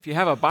If you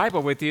have a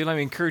Bible with you, let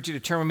me encourage you to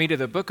turn with me to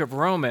the book of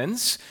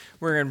Romans.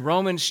 We're in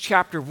Romans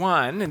chapter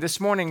 1, and this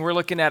morning we're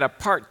looking at a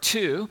part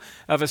 2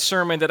 of a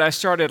sermon that I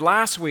started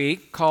last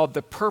week called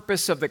The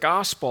Purpose of the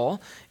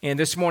Gospel. And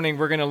this morning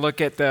we're going to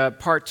look at the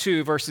part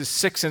 2, verses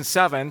 6 and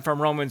 7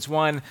 from Romans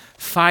 1,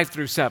 5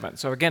 through 7.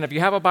 So again, if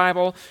you have a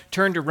Bible,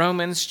 turn to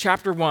Romans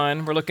chapter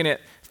 1. We're looking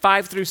at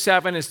 5 through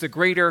 7 is the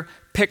greater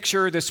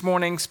picture this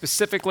morning.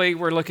 Specifically,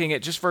 we're looking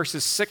at just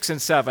verses 6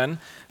 and 7.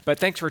 But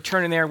thanks for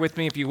turning there with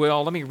me, if you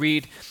will. Let me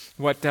read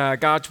what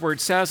God's Word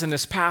says in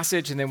this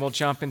passage, and then we'll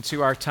jump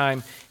into our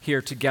time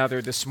here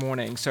together this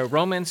morning. So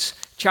Romans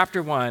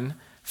chapter 1,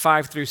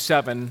 5 through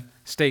 7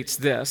 states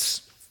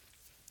this: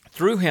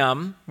 "Through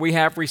him we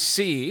have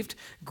received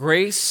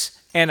grace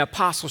and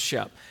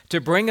apostleship to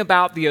bring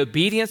about the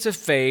obedience of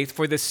faith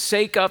for the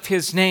sake of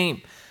his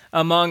name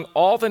among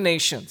all the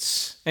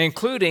nations,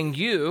 including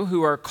you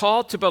who are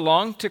called to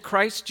belong to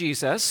Christ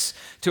Jesus,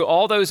 to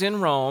all those in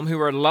Rome who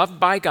are loved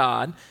by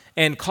God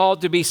and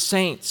called to be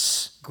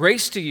saints.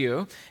 Grace to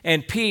you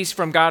and peace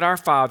from God our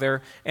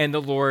Father and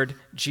the Lord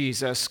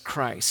Jesus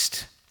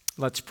Christ."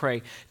 Let's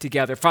pray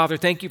together. Father,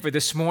 thank you for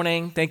this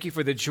morning. Thank you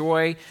for the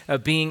joy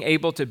of being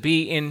able to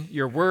be in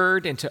your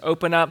word and to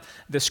open up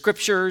the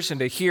scriptures and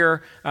to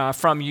hear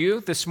from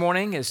you this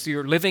morning as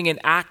you're living and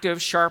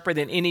active, sharper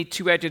than any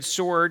two-edged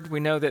sword.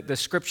 We know that the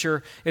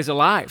scripture is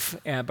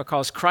alive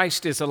because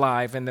Christ is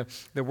alive, and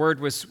the word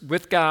was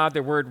with God,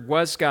 the word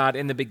was God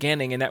in the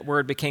beginning, and that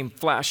word became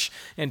flesh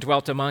and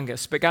dwelt among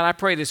us. But God, I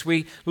pray that as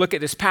we look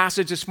at this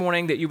passage this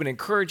morning, that you would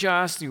encourage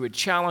us, you would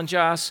challenge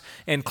us,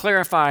 and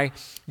clarify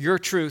your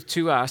truth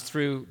to us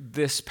through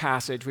this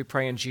passage. We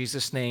pray in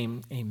Jesus'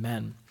 name,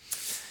 amen.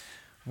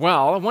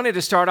 Well, I wanted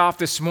to start off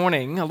this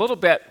morning a little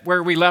bit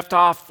where we left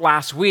off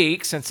last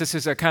week, since this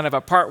is a kind of a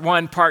part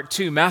 1, part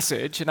 2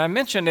 message. And I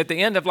mentioned at the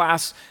end of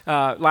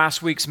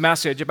last week's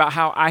message about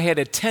how I had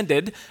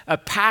attended a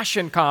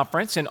Passion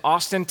Conference in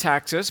Austin,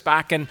 Texas,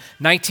 back in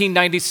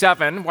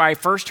 1997, where I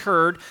first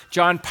heard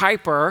John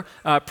Piper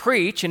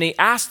preach, and he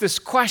asked this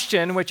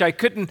question, which I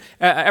couldn't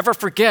ever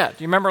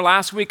forget. You remember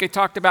last week I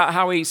talked about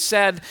how he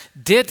said,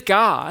 "Did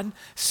God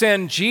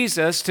send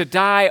Jesus to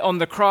die on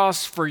the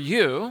cross for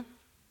you?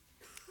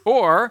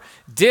 Or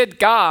did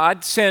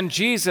God send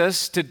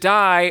Jesus to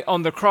die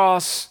on the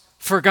cross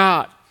for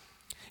God?"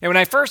 And when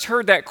I first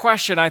heard that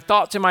question, I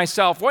thought to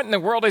myself, what in the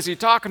world is he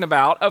talking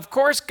about? Of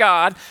course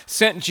God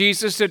sent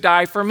Jesus to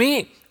die for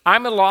me.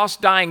 I'm a lost,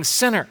 dying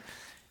sinner.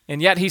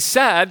 And yet he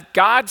said,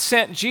 God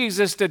sent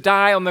Jesus to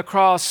die on the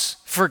cross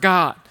for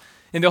God.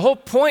 And the whole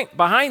point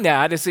behind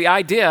that is the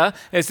idea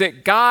is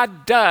that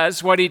God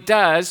does what he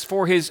does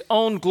for his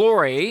own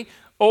glory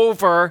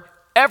over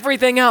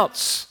everything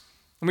else.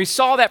 And we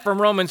saw that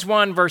from Romans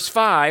 1, verse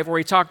 5, where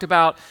he talked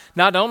about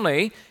not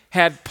only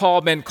had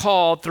Paul been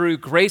called through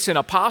grace and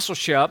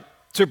apostleship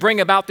to bring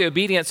about the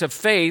obedience of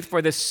faith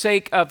for the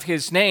sake of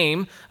his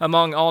name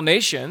among all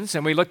nations,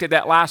 and we looked at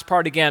that last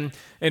part again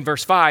in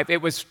verse 5,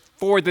 it was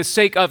for the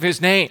sake of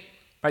his name.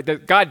 Right?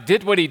 That God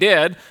did what he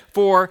did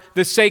for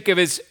the sake of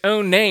his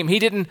own name. He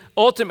didn't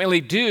ultimately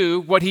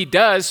do what he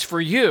does for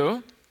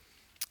you.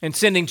 In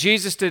sending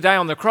Jesus to die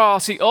on the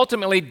cross, he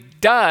ultimately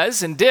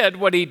does and did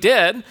what he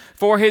did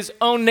for his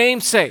own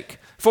name's sake,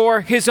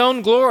 for his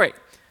own glory,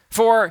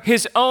 for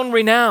his own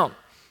renown.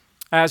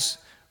 As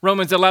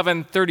Romans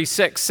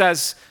 11:36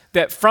 says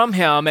that from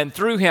him and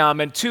through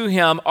him and to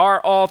him are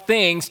all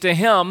things, to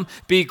him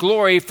be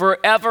glory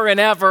forever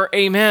and ever.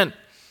 Amen.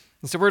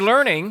 And so we're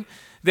learning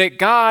that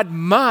God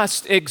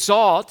must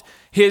exalt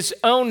his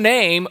own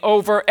name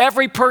over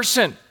every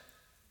person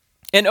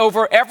and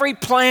over every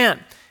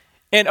plan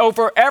and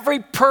over every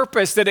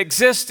purpose that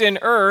exists in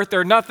earth,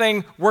 or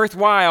nothing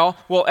worthwhile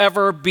will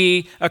ever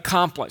be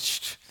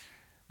accomplished.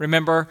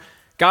 Remember,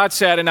 God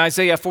said in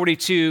Isaiah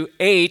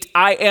 42:8,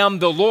 "I am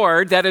the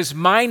Lord, that is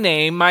my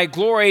name, my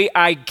glory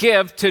I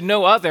give to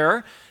no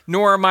other,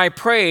 nor my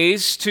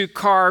praise to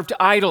carved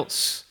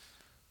idols."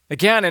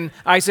 Again, in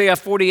Isaiah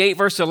 48,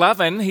 verse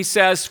 11, he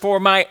says,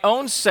 for my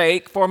own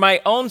sake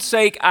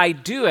I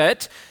do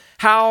it.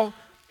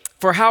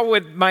 For how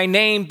would my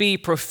name be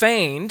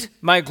profaned?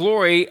 My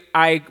glory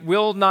I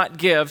will not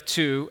give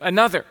to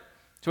another.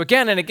 So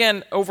again and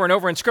again, over and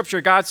over in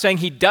Scripture, God's saying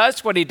he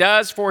does what he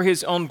does for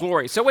his own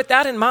glory. So with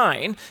that in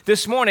mind,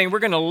 this morning we're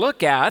going to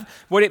look at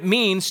what it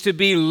means to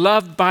be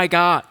loved by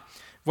God.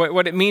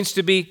 What it means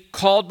to be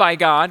called by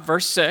God,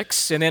 verse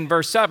 6, and then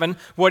verse 7,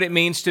 what it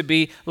means to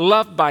be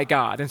loved by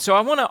God. And so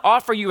I want to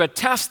offer you a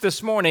test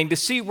this morning to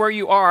see where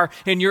you are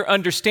in your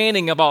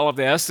understanding of all of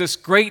this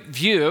great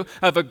view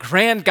of a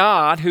grand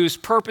God whose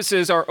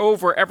purposes are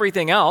over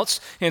everything else.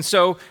 And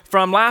so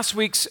from last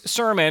week's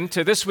sermon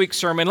to this week's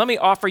sermon, let me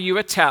offer you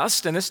a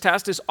test, and this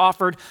test is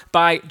offered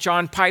by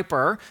John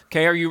Piper.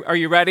 Okay, are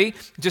you ready?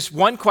 Just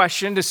one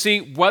question to see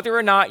whether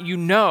or not you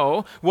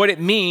know what it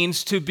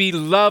means to be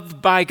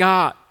loved by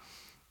God.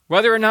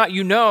 Whether or not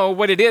you know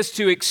what it is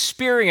to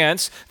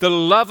experience the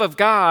love of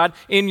God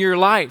in your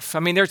life.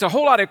 I mean, there's a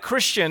whole lot of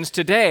Christians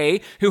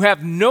today who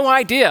have no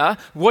idea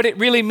what it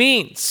really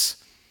means.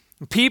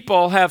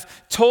 People have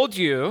told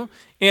you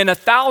in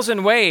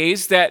 1,000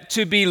 ways that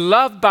to be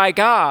loved by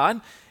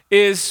God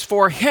is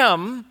for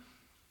him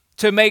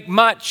to make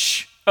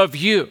much of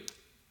you.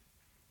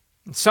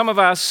 And some of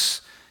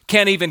us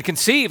can't even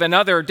conceive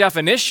another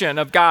definition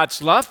of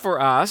God's love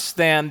for us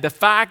than the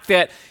fact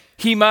that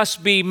he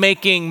must be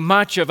making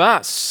much of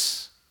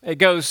us. It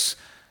goes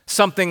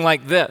something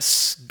like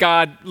this: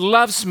 God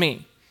loves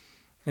me,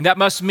 and that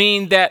must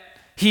mean that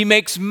he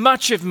makes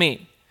much of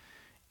me,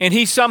 and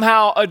he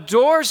somehow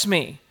adores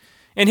me,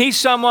 and he's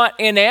somewhat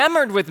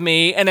enamored with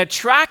me and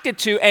attracted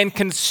to and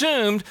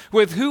consumed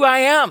with who I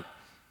am.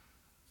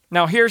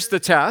 Now, here's the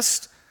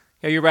test.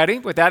 Are you ready?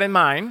 With that in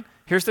mind,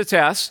 here's the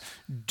test.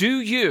 Do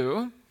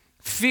you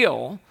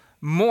feel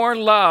more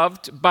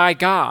loved by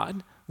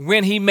God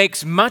when he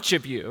makes much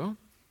of you,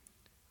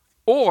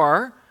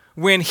 or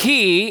when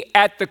he,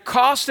 at the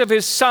cost of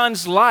his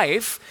son's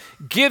life,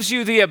 gives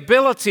you the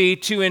ability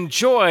to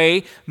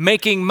enjoy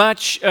making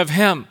much of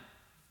him?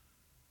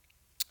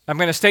 I'm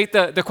going to state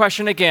the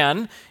question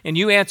again, and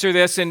you answer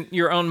this in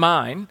your own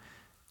mind.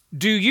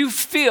 Do you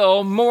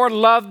feel more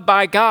loved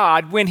by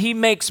God when he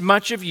makes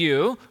much of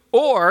you,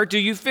 or do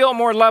you feel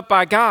more loved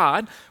by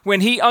God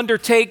when he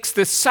undertakes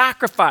the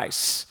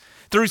sacrifice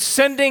through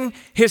sending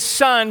his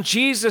son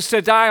Jesus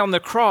to die on the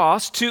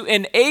cross to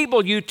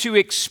enable you to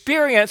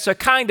experience a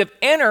kind of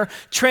inner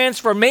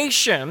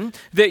transformation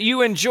that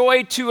you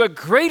enjoy to a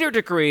greater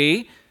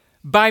degree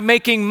by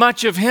making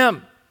much of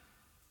him?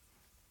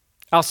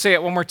 I'll say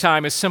it one more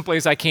time as simply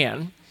as I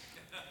can.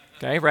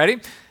 Okay, ready?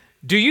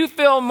 Do you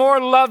feel more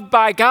loved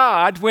by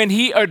God when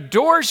he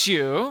adores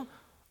you,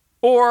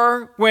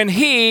 or when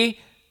he,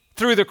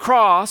 through the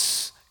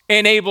cross,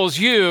 enables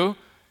you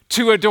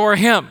to adore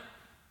him?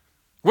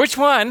 Which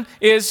one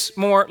is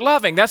more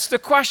loving? That's the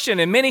question.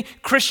 And many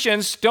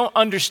Christians don't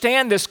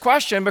understand this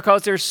question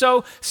because they're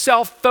so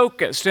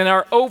self-focused and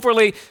are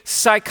overly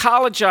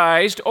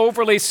psychologized,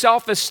 overly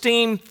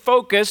self-esteem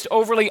focused,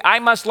 overly I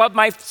must love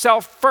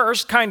myself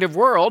first kind of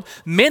world.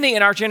 Many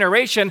in our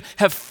generation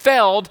have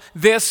failed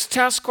this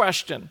test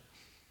question.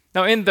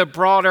 Now, in the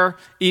broader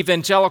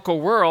evangelical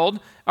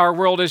world, our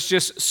world is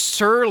just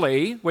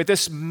surly with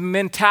this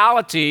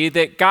mentality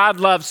that God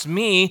loves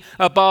me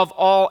above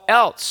all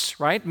else,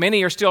 right?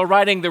 Many are still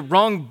writing the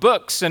wrong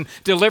books and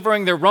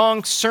delivering the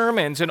wrong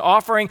sermons and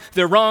offering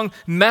the wrong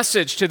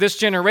message to this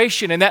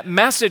generation. And that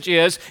message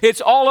is, it's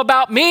all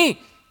about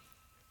me.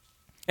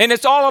 And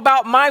it's all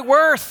about my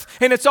worth.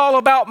 And it's all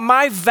about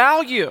my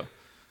value.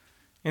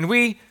 And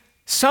we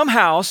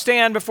somehow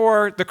stand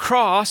before the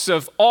cross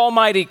of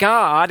Almighty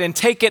God and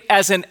take it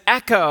as an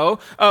echo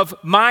of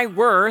my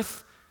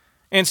worth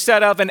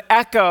instead of an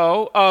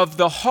echo of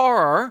the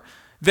horror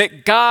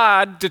that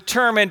God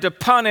determined to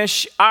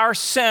punish our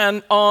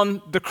sin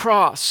on the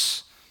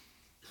cross.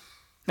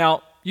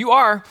 Now, you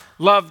are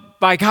loved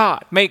by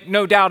God, make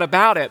no doubt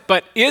about it,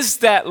 but is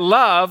that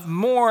love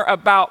more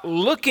about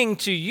looking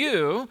to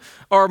you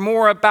or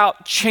more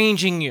about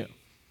changing you?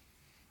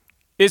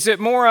 Is it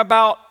more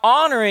about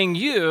honoring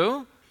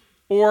you,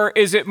 or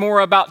is it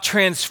more about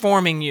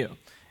transforming you?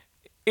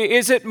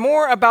 Is it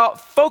more about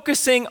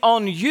focusing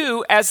on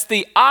you as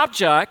the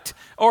object,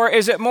 or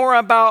is it more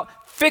about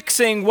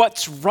fixing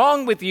what's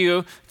wrong with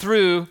you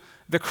through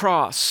the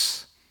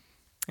cross?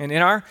 And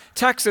in our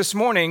text this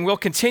morning, we'll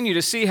continue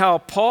to see how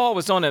Paul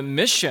was on a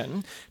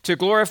mission to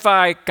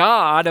glorify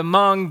God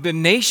among the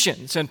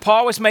nations. And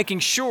Paul was making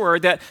sure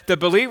that the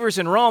believers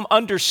in Rome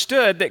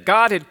understood that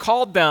God had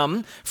called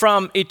them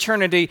from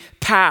eternity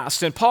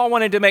past. And Paul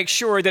wanted to make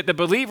sure that the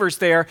believers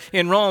there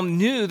in Rome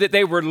knew that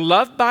they were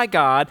loved by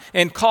God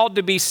and called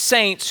to be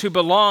saints who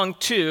belonged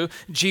to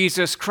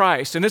Jesus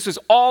Christ. And this was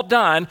all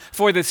done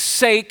for the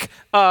sake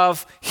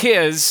of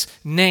his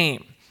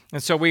name.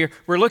 And so we're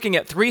looking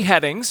at three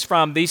headings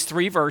from these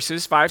three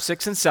verses, 5,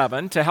 6, and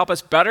 7, to help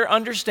us better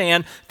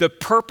understand the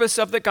purpose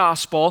of the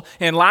gospel.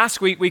 And last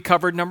week we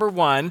covered number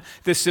 1,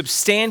 the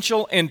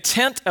substantial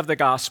intent of the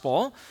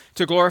gospel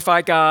to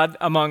glorify God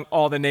among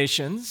all the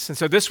nations. And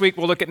so this week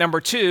we'll look at number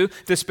 2,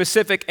 the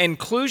specific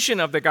inclusion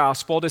of the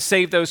gospel to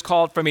save those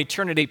called from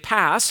eternity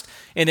past.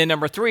 And then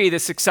number 3, the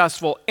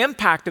successful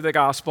impact of the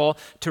gospel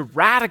to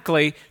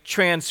radically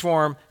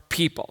transform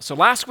people. So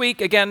last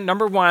week, again,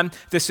 number 1,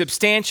 the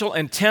substantial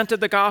intent of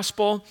the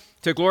gospel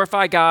to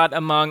glorify God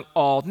among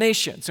all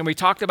nations. And we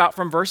talked about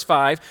from verse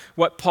 5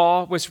 what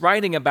Paul was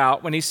writing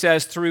about when he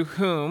says, through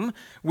whom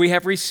we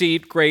have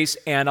received grace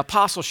and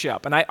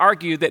apostleship. And I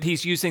argue that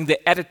he's using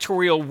the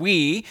editorial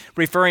we,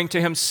 referring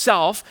to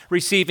himself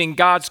receiving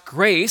God's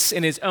grace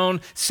in his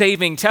own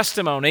saving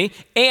testimony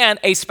and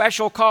a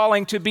special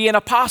calling to be an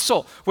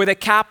apostle with a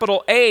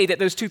capital A, that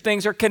those two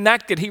things are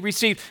connected. He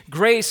received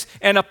grace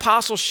and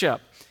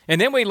apostleship. And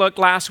then we looked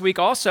last week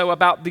also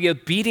about the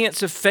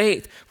obedience of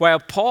faith. While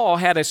Paul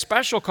had a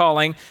special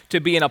calling to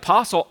be an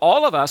apostle,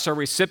 all of us are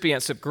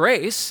recipients of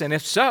grace. And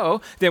if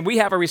so, then we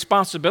have a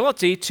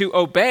responsibility to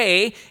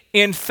obey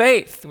in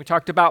faith. We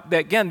talked about, that,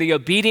 again, the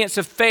obedience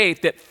of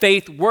faith, that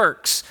faith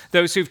works.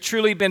 Those who've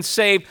truly been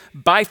saved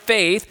by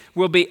faith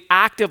will be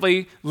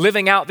actively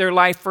living out their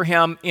life for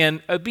him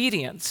in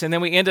obedience. And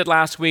then we ended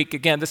last week,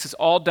 again, this is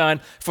all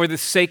done for the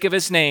sake of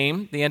his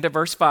name, the end of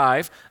verse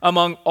 5,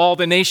 among all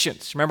the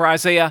nations. Remember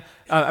Psalm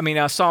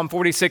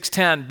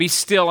 46:10, be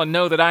still and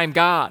know that I am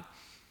God.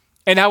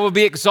 And I will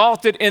be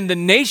exalted in the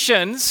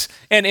nations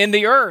and in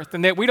the earth.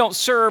 And that we don't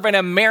serve an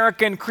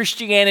American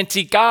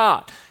Christianity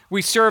God.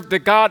 We serve the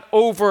God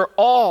over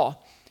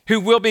all, who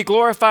will be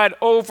glorified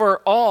over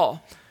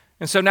all.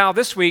 And so now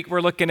this week we're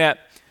looking at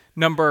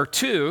number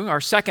 2, our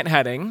second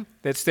heading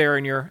that's there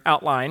in your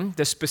outline.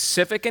 The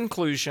specific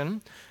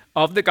inclusion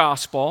of the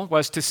gospel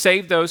was to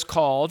save those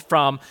called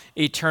from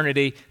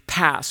eternity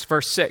past.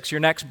 Verse 6, your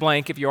next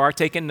blank, if you are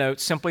taking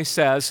notes, simply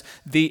says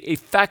the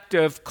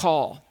effective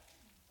call.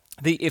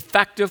 The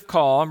effective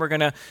call, and we're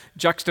going to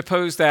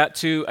juxtapose that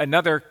to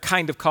another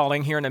kind of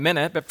calling here in a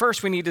minute. But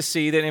first we need to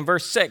see that in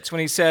verse 6,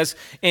 when he says,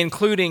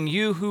 including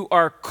you who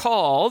are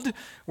called,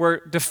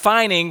 we're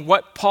defining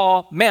what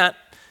Paul meant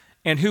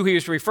and who he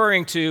was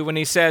referring to when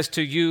he says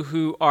to you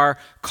who are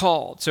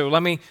called. So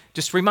let me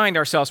just remind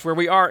ourselves where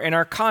we are in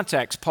our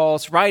context.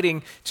 Paul's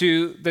writing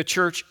to the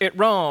church at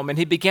Rome, and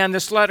he began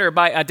this letter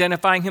by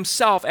identifying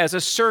himself as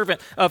a servant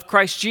of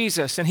Christ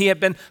Jesus, and he had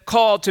been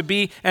called to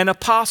be an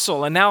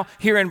apostle. And now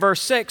here in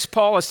verse 6,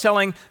 Paul is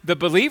telling the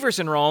believers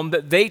in Rome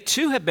that they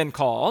too have been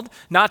called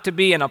not to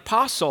be an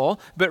apostle,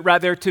 but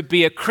rather to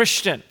be a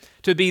Christian,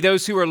 to be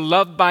those who are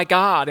loved by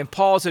God. And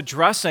Paul's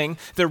addressing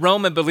the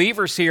Roman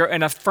believers here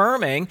and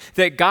affirming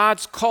that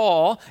God's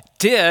call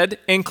did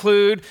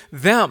include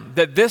them,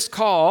 that this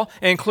call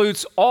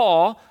includes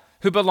all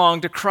who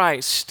belong to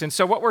Christ. And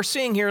so what we're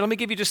seeing here, let me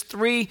give you just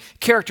 3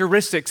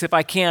 characteristics, if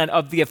I can,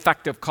 of the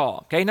effective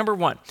call. Okay, number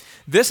 1,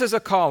 this is a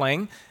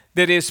calling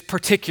that is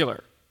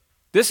particular.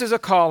 This is a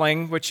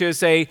calling which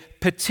is a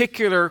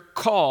particular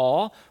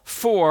call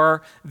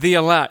for the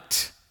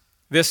elect.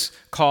 This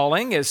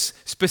calling is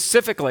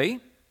specifically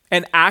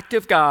an act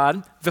of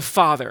God, the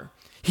Father.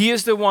 He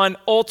is the one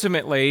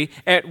ultimately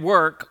at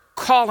work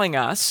calling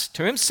us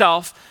to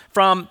himself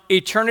from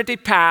eternity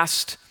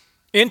past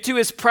into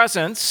his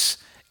presence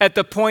at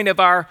the point of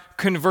our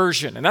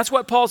conversion. And that's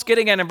what Paul's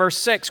getting at in verse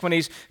 6 when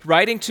he's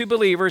writing to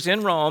believers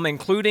in Rome,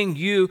 including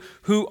you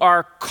who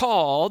are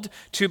called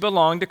to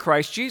belong to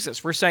Christ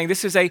Jesus. We're saying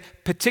this is a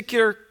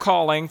particular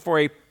calling for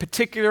a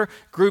particular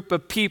group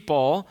of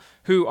people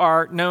who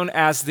are known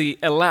as the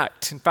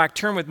elect. In fact,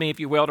 turn with me, if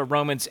you will, to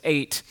Romans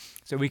 8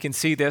 so we can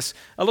see this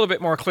a little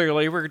bit more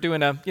clearly. We're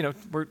doing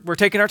we're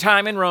taking our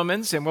time in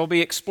Romans, and we'll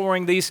be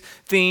exploring these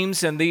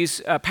themes and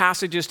these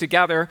passages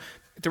together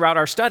throughout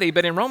our study.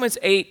 But in Romans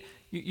 8,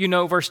 you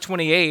know, verse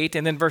 28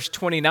 and then verse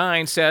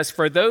 29 says,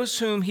 for those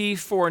whom he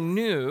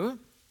foreknew,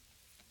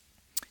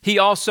 he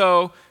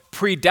also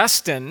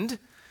predestined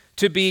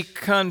to be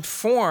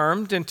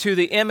conformed into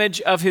the image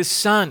of his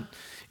Son,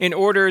 in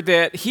order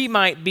that he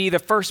might be the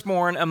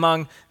firstborn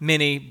among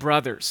many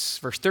brothers.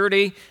 Verse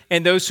 30,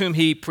 and those whom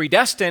he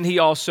predestined, he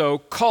also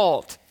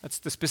called. That's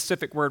the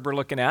specific word we're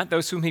looking at.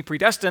 Those whom he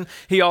predestined,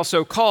 he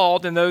also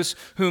called. And those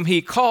whom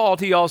he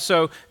called, he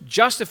also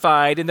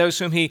justified. And those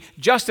whom he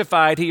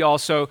justified, he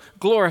also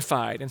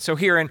glorified. And so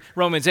here in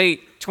Romans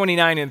 8,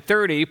 29 and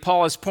 30,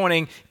 Paul is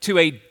pointing to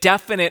a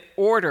definite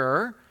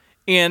order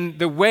in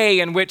the way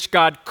in which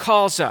God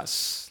calls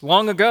us.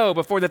 Long ago,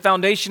 before the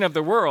foundation of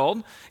the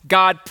world,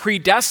 God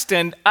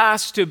predestined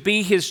us to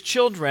be his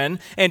children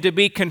and to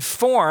be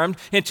conformed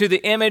into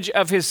the image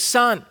of his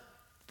Son.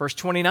 Verse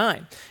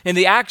 29. And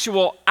the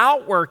actual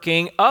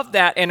outworking of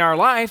that in our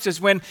lives is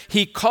when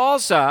he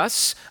calls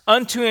us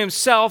unto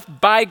himself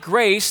by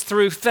grace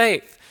through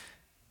faith.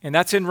 And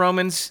that's in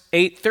Romans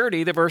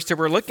 8:30, the verse that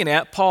we're looking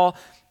at. Paul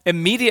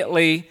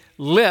immediately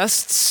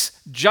lists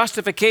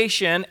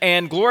justification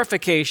and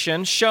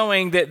glorification,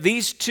 showing that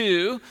these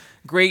two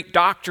great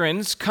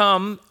doctrines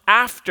come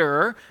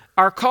after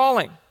our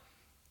calling.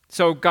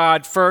 So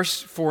God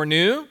first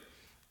foreknew,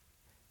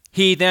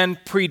 he then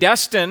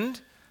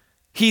predestined,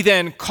 he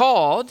then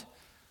called,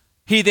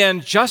 he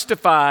then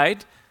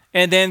justified,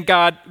 and then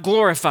God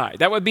glorified.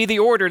 That would be the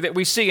order that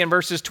we see in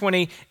verses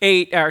 29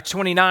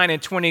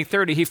 and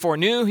 30. He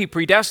foreknew, he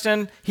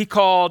predestined, he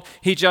called,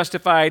 he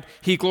justified,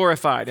 he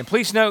glorified. And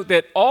please note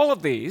that all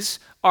of these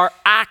are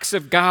acts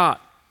of God.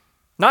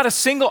 Not a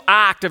single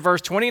act of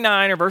verse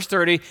 29 or verse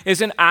 30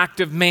 is an act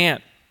of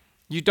man.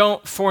 You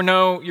don't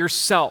foreknow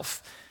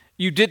yourself.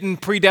 You didn't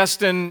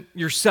predestine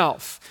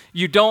yourself.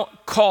 You don't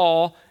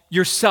call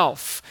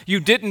yourself.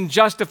 You didn't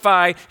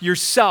justify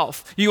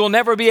yourself. You will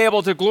never be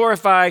able to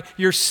glorify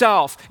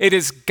yourself. It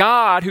is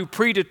God who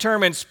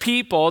predetermines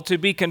people to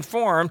be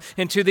conformed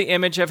into the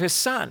image of his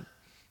Son.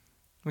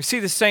 We see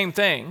the same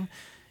thing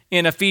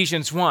in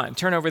Ephesians 1.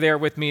 Turn over there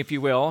with me, if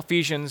you will.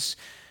 Ephesians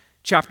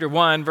chapter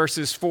 1,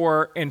 verses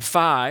 4 and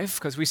 5,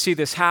 because we see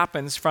this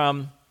happens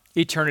from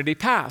eternity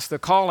past. The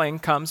calling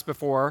comes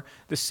before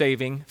the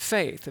saving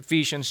faith.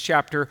 Ephesians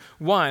chapter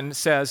 1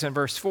 says in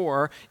verse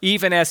 4,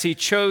 even as he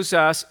chose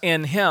us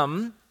in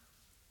him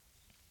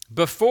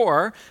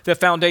before the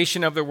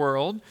foundation of the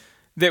world,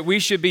 that we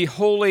should be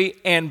holy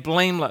and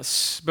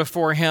blameless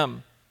before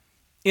him.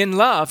 In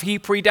love, he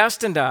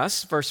predestined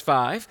us, verse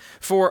 5,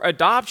 for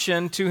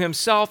adoption to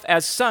himself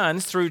as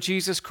sons through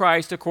Jesus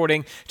Christ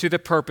according to the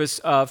purpose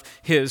of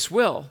his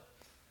will.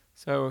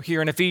 So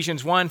here in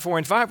Ephesians 1, 4,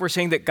 and 5, we're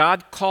saying that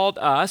God called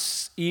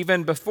us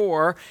even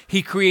before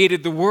he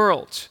created the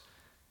world.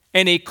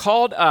 And he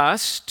called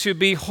us to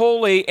be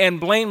holy and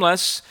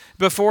blameless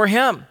before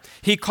him.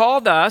 He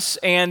called us,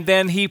 and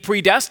then he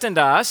predestined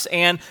us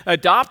and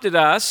adopted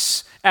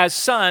us as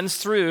sons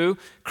through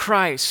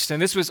Christ.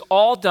 And this was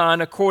all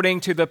done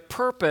according to the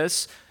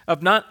purpose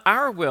of not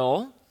our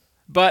will,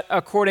 but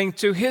according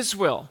to his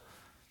will.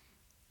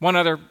 One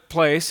other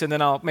place, and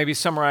then I'll maybe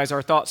summarize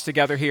our thoughts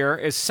together here,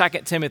 is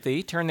 2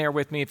 Timothy. Turn there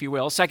with me if you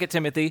will. 2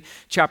 Timothy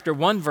chapter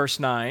 1, verse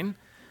 9.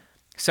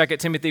 2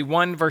 Timothy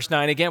 1, verse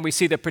 9. Again, we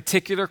see the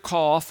particular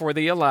call for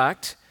the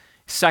elect.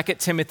 2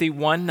 Timothy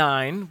 1,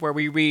 9, where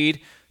we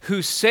read,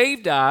 who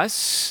saved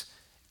us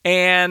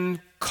and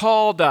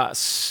called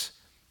us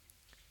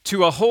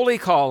to a holy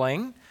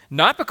calling,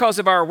 not because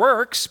of our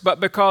works, but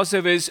because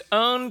of his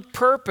own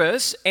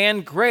purpose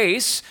and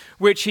grace,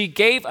 which he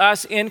gave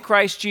us in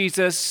Christ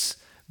Jesus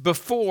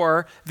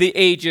before the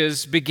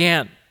ages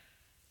began.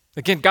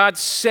 Again, God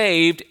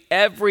saved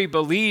every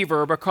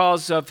believer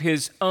because of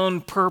his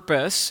own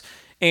purpose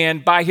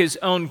and by his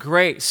own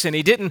grace. And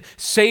he didn't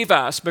save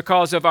us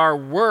because of our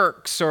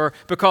works or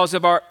because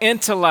of our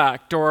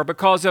intellect or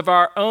because of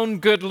our own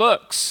good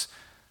looks.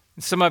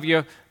 Some of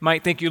you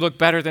might think you look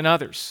better than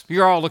others.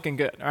 You're all looking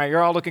good, all right?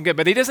 You're all looking good.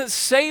 But he doesn't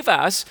save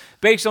us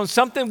based on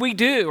something we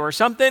do or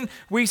something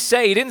we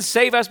say. He didn't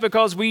save us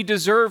because we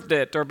deserved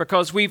it or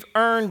because we've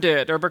earned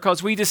it or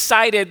because we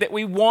decided that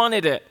we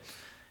wanted it.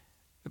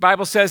 The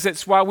Bible says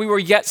it's while we were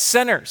yet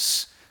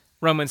sinners,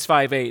 Romans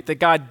 5:8, that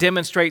God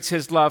demonstrates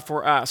his love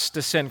for us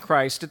to send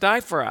Christ to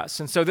die for us.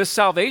 And so this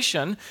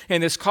salvation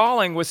and this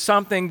calling was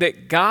something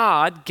that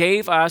God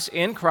gave us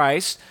in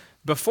Christ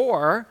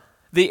before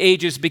the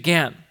ages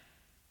began.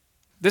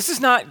 This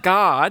is not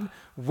God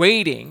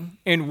waiting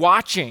and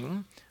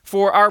watching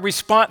for our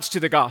response to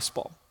the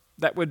gospel.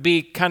 That would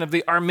be kind of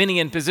the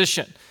Arminian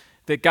position,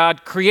 that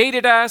God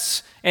created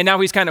us and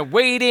now he's kind of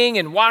waiting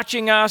and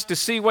watching us to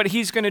see what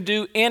he's going to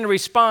do in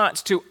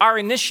response to our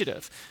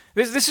initiative.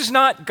 This is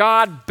not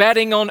God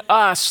betting on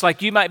us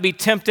like you might be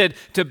tempted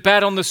to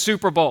bet on the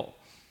Super Bowl.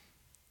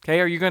 Okay,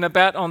 are you going to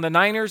bet on the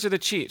Niners or the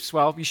Chiefs?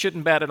 Well, you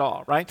shouldn't bet at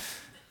all, right?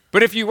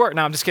 But if you were,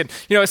 no, I'm just kidding.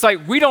 It's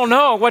like we don't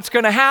know what's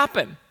going to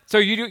happen. So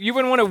you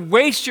wouldn't want to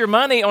waste your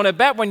money on a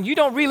bet when you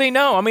don't really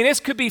know. I mean, this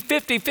could be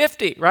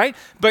 50-50, right?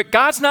 But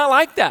God's not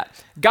like that.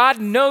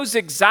 God knows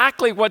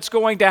exactly what's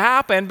going to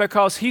happen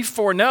because he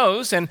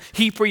foreknows and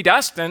he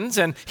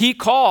predestines and he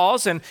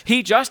calls and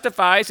he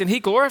justifies and he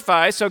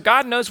glorifies. So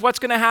God knows what's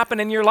going to happen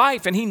in your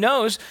life, and he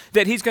knows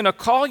that he's going to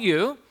call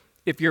you,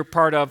 if you're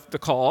part of the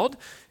called,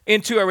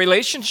 into a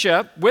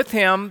relationship with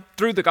him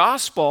through the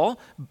gospel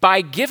by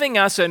giving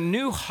us a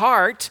new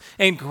heart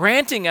and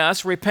granting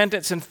us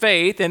repentance and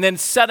faith and then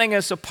setting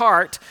us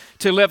apart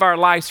to live our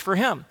lives for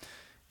him.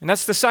 And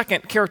that's the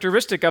second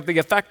characteristic of the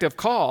effective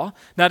call.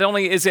 Not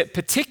only is it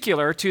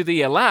particular to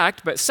the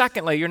elect, but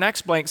secondly, your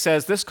next blank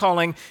says this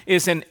calling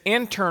is an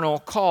internal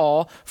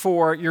call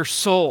for your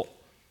soul.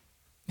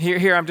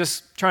 Here I'm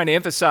just trying to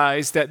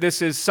emphasize that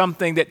this is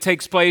something that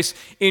takes place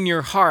in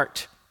your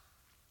heart.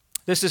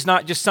 This is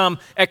not just some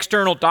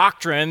external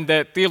doctrine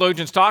that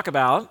theologians talk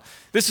about.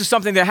 This is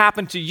something that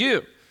happened to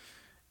you.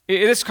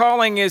 This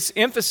calling is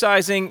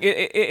emphasizing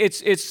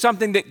it's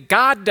something that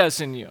God does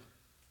in you.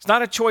 It's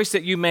not a choice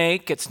that you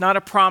make. It's not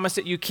a promise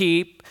that you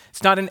keep.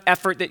 It's not an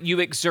effort that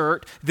you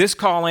exert. This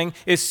calling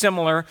is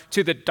similar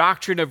to the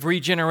doctrine of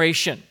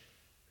regeneration.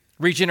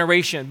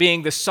 Regeneration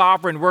being the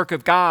sovereign work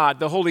of God,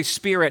 the Holy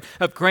Spirit,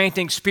 of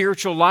granting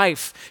spiritual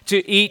life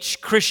to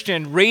each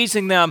Christian,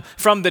 raising them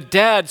from the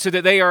dead so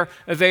that they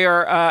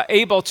are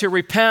able to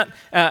repent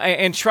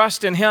and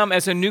trust in him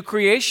as a new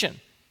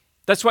creation.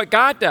 That's what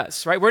God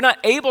does, right? We're not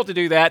able to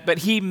do that, but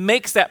he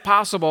makes that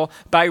possible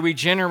by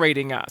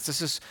regenerating us.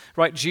 This is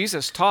what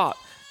Jesus taught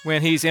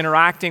when he's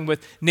interacting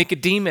with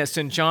Nicodemus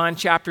in John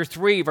chapter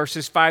 3,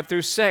 verses 5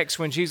 through 6,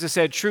 when Jesus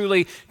said,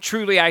 truly,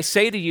 truly, I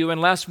say to you,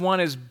 unless one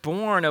is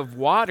born of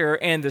water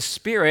and the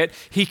Spirit,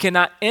 he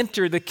cannot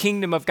enter the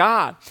kingdom of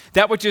God.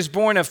 That which is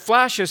born of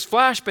flesh is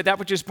flesh, but that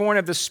which is born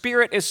of the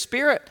Spirit is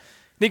spirit.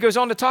 And he goes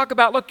on to talk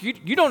about, look,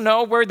 you don't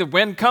know where the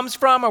wind comes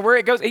from or where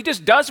it goes. He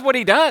just does what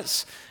he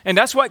does. And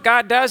that's what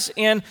God does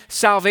in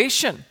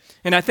salvation.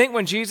 And I think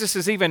when Jesus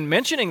is even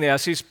mentioning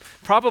this, he's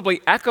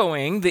probably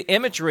echoing the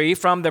imagery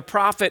from the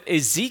prophet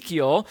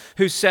Ezekiel,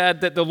 who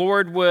said that the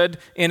Lord would,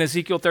 in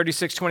Ezekiel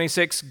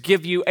 36:26,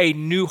 give you a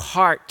new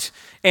heart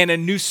and a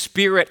new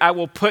spirit I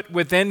will put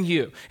within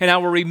you. And I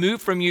will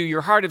remove from you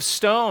your heart of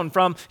stone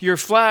from your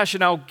flesh,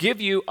 and I'll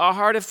give you a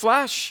heart of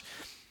flesh.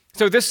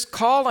 So this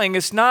calling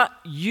is not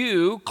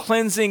you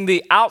cleansing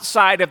the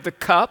outside of the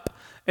cup,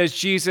 as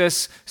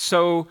Jesus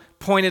so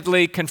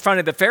pointedly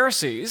confronted the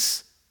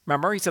Pharisees.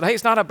 Remember, he said, hey,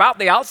 it's not about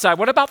the outside.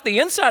 What about the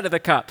inside of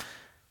the cup?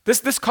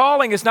 This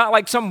calling is not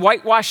like some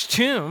whitewashed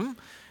tomb.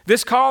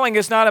 This calling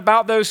is not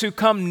about those who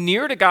come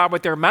near to God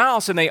with their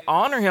mouths and they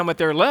honor him with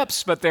their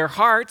lips, but their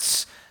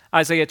hearts,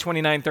 Isaiah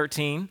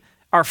 29:13,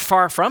 are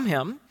far from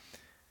him.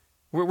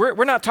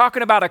 We're not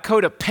talking about a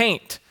coat of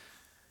paint.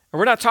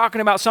 We're not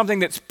talking about something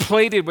that's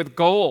plated with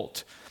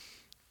gold.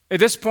 At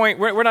this point,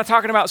 we're not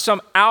talking about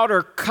some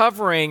outer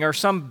covering or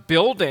some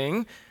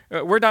building.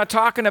 We're not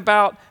talking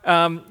about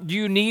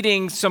you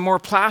needing some more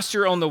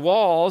plaster on the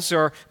walls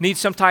or need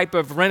some type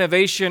of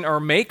renovation or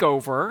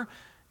makeover.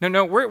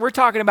 No, we're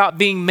talking about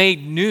being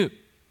made new.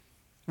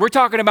 We're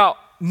talking about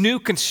new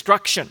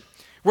construction.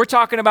 We're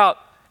talking about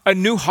a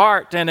new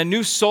heart and a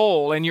new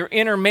soul and your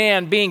inner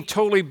man being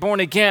totally born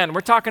again.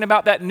 We're talking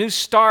about that new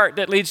start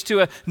that leads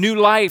to a new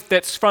life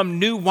that's from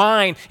new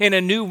wine in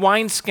a new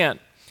wineskin.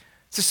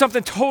 This is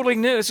something totally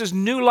new. This is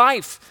new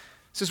life.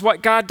 This is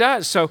what God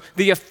does. So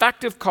the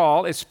effective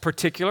call is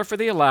particular for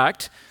the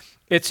elect.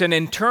 It's an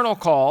internal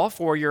call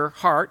for your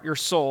heart, your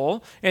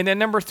soul. And then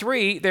number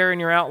 3, there in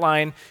your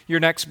outline,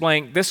 your next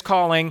blank, this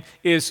calling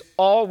is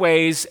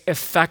always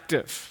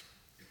effective.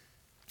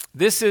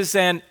 This is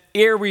an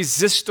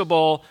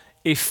irresistible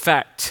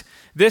effect.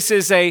 This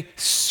is a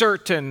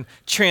certain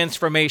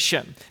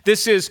transformation.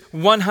 This is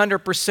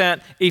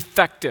 100%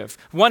 effective,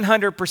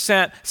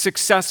 100%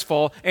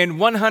 successful, and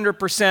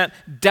 100%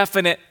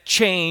 definite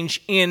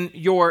change in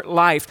your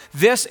life.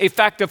 This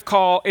effective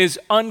call is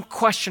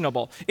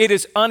unquestionable. It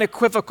is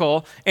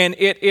unequivocal, and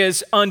it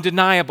is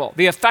undeniable.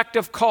 The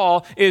effective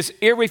call is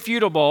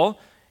irrefutable,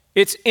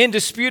 it's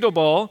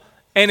indisputable,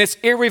 and it's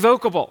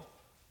irrevocable.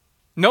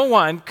 No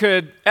one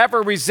could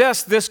ever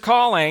resist this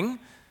calling.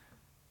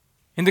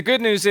 And the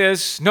good news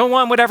is no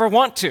one would ever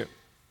want to.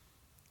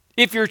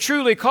 If you're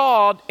truly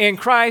called in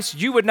Christ,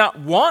 you would not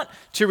want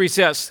to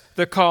resist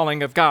the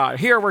calling of God.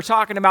 Here we're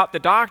talking about the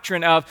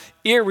doctrine of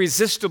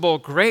irresistible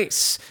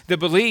grace, the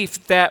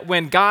belief that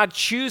when God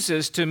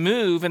chooses to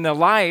move in the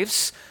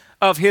lives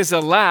of his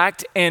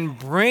elect and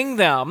bring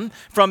them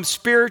from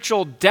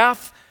spiritual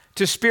death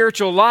to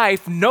spiritual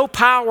life, no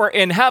power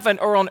in heaven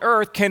or on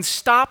earth can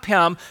stop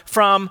him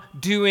from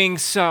doing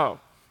so.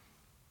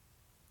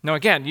 Now,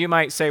 again, you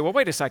might say, well,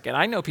 wait a second.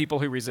 I know people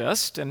who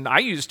resist, and I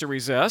used to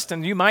resist,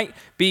 and you might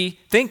be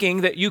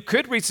thinking that you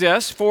could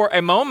resist for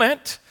a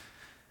moment,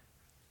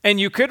 and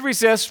you could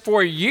resist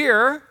for a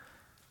year.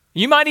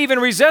 You might even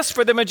resist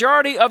for the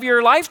majority of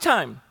your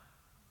lifetime.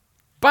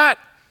 But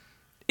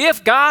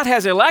if God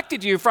has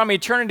elected you from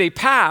eternity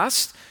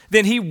past,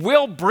 then he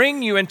will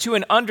bring you into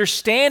an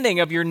understanding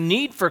of your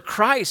need for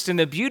Christ and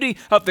the beauty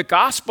of the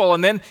gospel,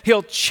 and then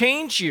he'll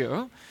change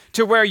you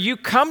to where you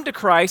come to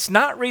Christ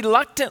not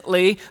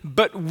reluctantly,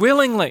 but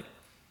willingly.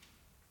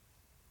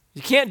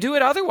 You can't do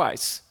it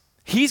otherwise.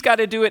 He's got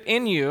to do it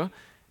in you,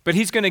 but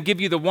he's going to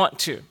give you the want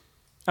to.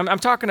 I'm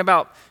talking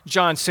about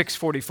John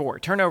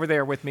 6:44. Turn over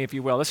there with me, if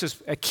you will. This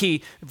is a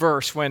key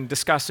verse when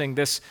discussing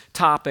this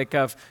topic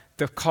of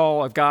the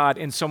call of God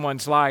in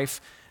someone's life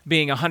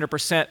being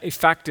 100%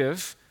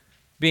 effective,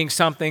 being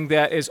something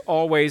that is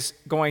always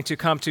going to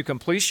come to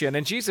completion.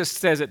 And Jesus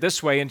says it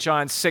this way in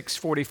John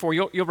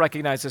 6:44. You'll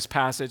recognize this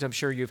passage. I'm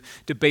sure you've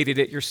debated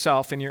it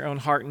yourself in your own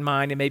heart and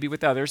mind and maybe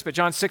with others. But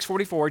John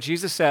 6:44,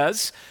 Jesus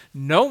says,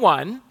 "No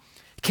one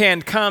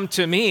can come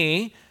to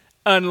me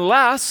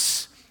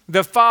unless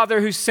the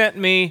Father who sent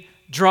me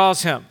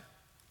draws him."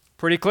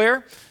 Pretty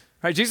clear?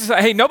 Right, Jesus said,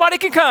 hey, nobody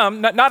can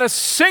come, not a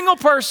single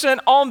person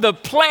on the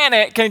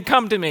planet can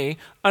come to me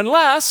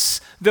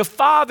unless the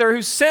Father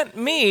who sent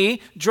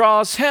me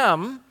draws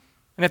him.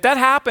 And if that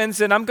happens,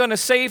 then I'm going to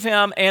save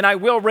him and I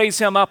will raise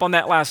him up on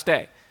that last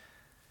day.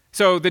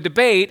 So the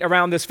debate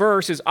around this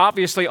verse is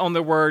obviously on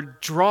the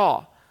word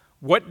draw.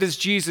 What does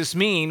Jesus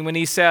mean when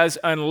he says,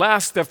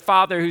 unless the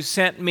Father who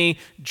sent me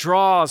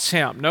draws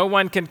him? No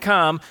one can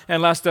come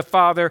unless the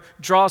Father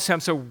draws him.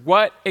 So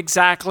what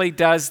exactly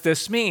does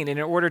this mean? And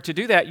in order to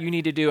do that, you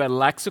need to do a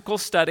lexical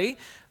study,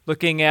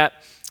 looking at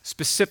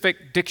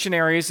specific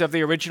dictionaries of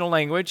the original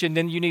language, and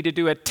then you need to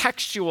do a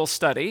textual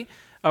study,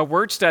 a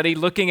word study,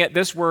 looking at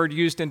this word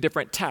used in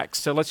different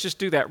texts. So let's just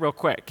do that real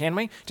quick, can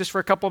we? Just for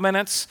a couple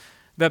minutes.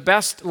 The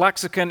best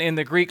lexicon in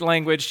the Greek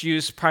language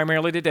used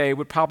primarily today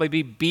would probably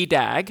be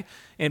BDAG.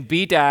 And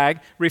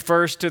BDAG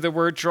refers to the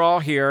word draw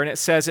here, and it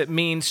says it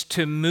means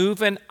to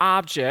move an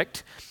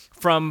object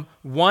from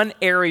one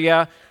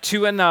area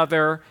to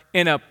another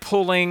in a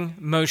pulling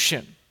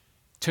motion.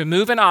 To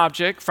move an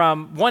object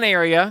from one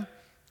area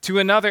to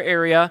another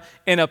area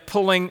in a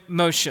pulling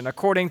motion.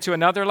 According to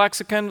another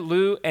lexicon,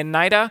 Lu and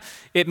Nida,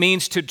 it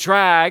means to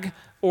drag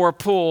or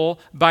pull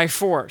by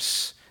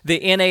force.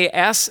 The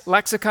NAS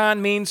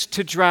lexicon means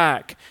to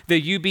drag.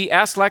 The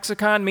UBS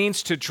lexicon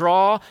means to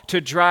draw, to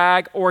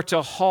drag, or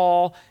to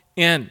haul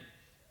in.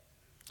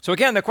 So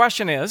again, the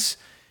question is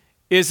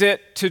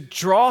it to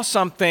draw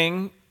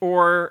something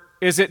or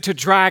is it to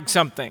drag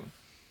something?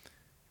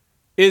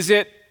 Is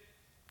it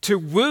to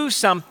woo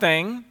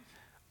something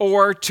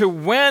or to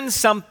win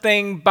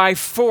something by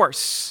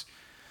force?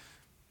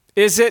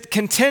 Is it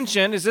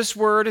contingent, is this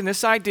word and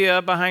this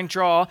idea behind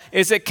draw,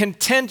 is it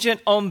contingent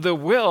on the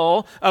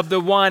will of the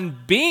one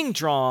being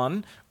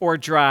drawn or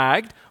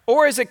dragged,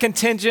 or is it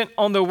contingent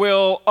on the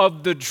will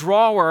of the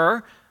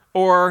drawer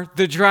or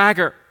the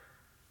dragger?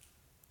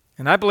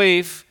 And I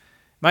believe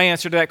my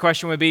answer to that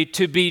question would be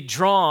to be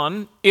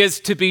drawn is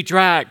to be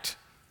dragged.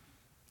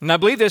 And I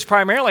believe this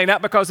primarily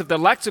not because of the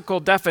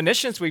lexical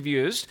definitions we've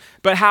used,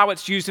 but how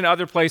it's used in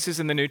other places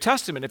in the New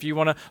Testament. If you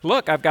want to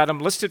look, I've got them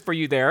listed for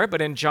you there, but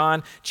in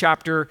John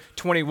chapter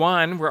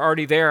 21, we're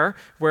already there,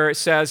 where it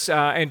says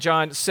in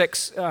John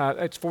 6,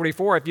 it's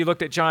 44, if you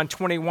looked at John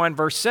 21,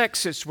 verse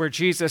 6, it's where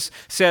Jesus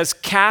says,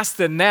 cast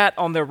the net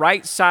on the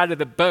right side of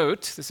the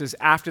boat. This is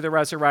after the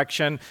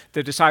resurrection.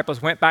 The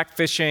disciples went back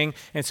fishing,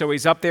 and so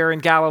he's up there in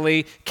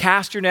Galilee.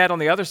 Cast your net on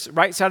the other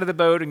right side of the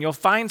boat, and you'll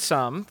find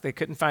some. They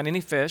couldn't find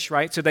any fish,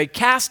 right? So they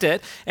cast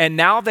it, and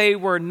now they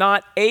were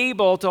not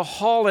able to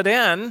haul it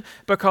in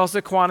because of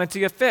the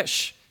quantity of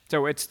fish.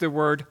 So it's the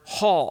word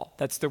haul.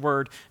 That's the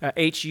word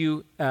H-A-U-L,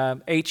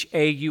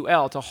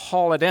 to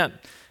haul it in.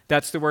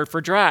 That's the word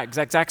for drag, it's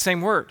the exact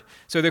same word.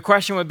 So the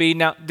question would be,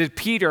 now, did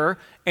Peter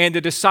and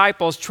the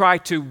disciples try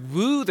to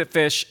woo the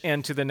fish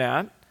into the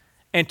net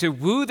and to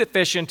woo the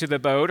fish into the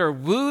boat or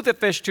woo the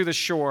fish to the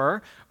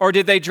shore, or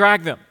did they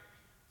drag them?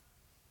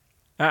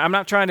 I'm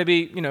not trying to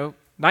be,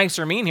 nice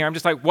or mean here. I'm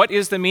just like, what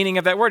is the meaning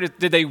of that word?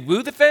 Did they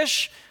woo the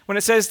fish when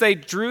it says they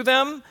drew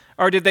them,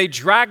 or did they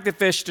drag the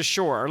fish to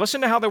shore? Listen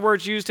to how the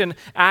word's used in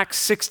Acts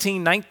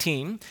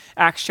 16:19.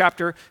 Acts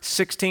chapter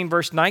 16,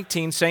 verse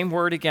 19, same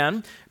word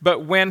again.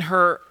 But when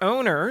her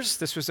owners,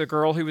 this was a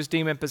girl who was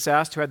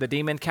demon-possessed, who had the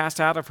demon cast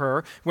out of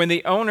her, when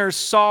the owners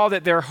saw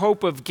that their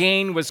hope of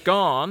gain was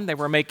gone, they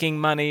were making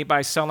money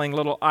by selling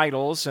little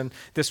idols, and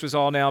this was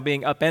all now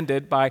being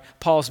upended by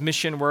Paul's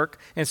mission work.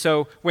 And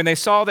so when they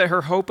saw that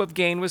her hope of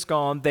gain was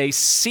gone, they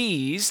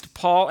seized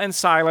Paul and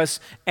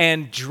Silas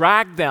and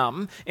dragged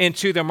them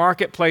into the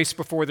marketplace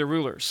before the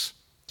rulers.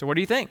 So what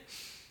do you think?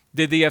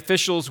 Did the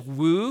officials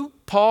woo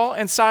Paul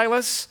and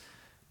Silas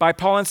by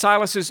Paul and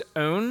Silas's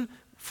own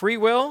free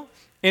will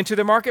into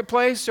the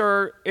marketplace,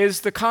 or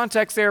is the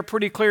context there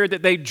pretty clear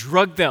that they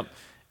drugged them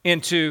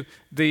into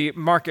the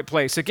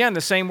marketplace? Again,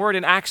 the same word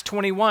in Acts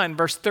 21,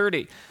 verse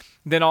 30.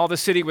 Then all the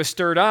city was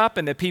stirred up,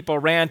 and the people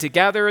ran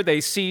together.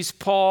 They seized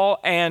Paul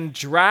and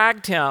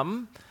dragged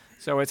him.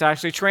 So it's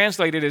actually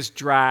translated as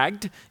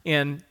dragged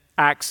in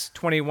Acts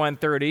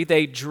 21:30.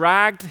 They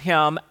dragged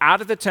him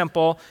out of the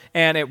temple,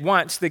 and at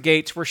once the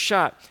gates were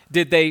shut.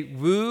 Did they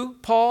woo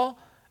Paul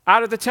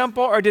out of the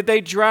temple, or did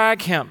they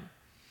drag him?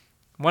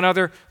 One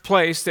other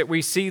place that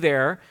we see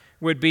there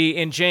would be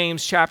in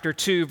James chapter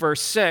 2,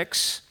 verse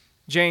 6.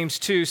 James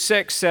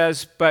 2:6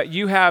 says, but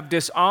you have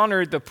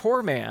dishonored the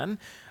poor man.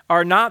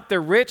 Are not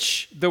the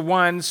rich the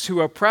ones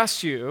who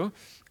oppress you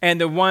and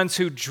the ones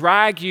who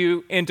drag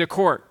you into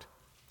court?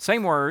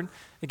 Same word,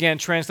 again,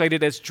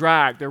 translated as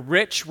drag. The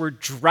rich were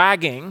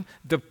dragging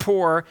the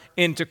poor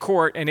into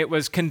court, and it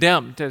was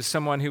condemned as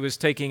someone who was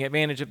taking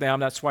advantage of them.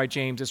 That's why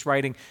James is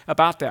writing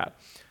about that.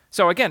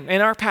 So again,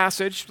 in our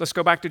passage, let's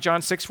go back to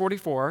John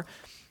 6:44.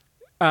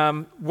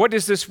 What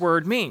does this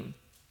word mean?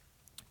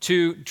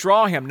 To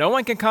draw him. No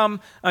one can come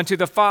unto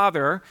the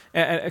Father,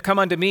 come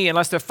unto me,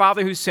 unless the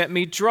Father who sent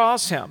me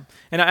draws him.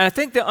 And I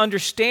think the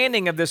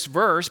understanding of this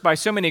verse by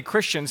so many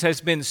Christians has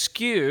been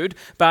skewed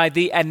by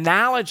the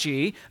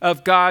analogy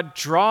of God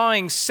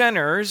drawing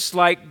sinners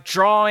like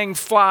drawing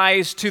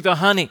flies to the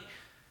honey.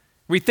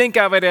 We think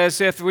of it as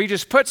if we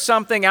just put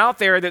something out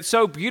there that's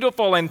so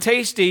beautiful and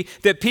tasty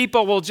that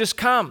people will just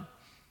come.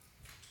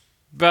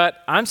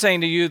 But I'm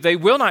saying to you, they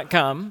will not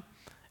come,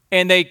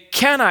 and they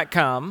cannot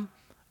come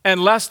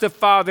unless the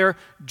Father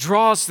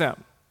draws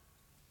them.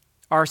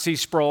 R.C.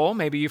 Sproul,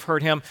 maybe you've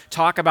heard him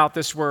talk about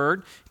this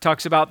word. He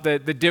talks about the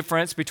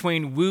difference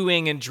between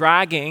wooing and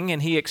dragging,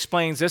 and he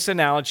explains this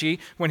analogy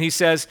when he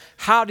says,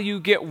 how do you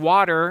get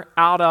water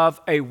out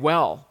of a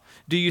well?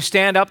 Do you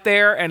stand up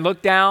there and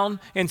look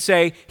down and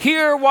say,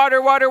 here, water,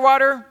 water,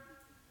 water?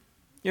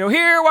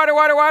 Here, water,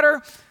 water,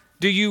 water.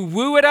 Do you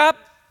woo it up?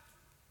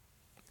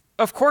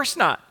 Of course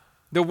not.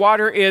 The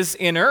water is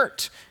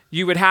inert.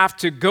 You would have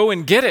to go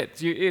and get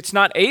it. It's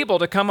not able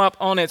to come up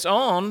on its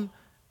own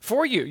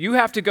for you. You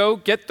have to go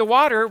get the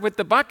water with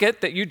the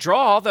bucket that you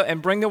draw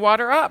and bring the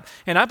water up.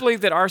 And I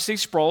believe that R.C.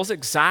 Sproul is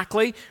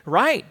exactly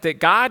right, that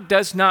God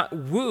does not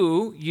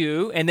woo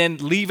you and then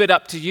leave it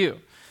up to you.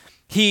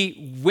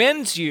 He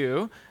wins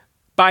you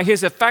by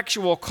his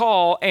effectual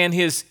call and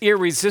his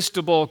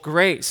irresistible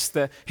grace.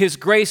 His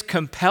grace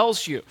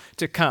compels you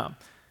to come.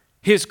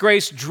 His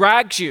grace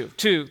drags you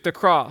to the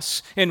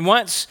cross. And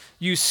once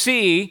you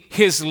see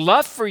his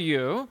love for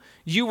you,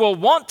 you will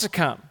want to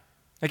come.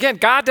 Again,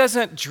 God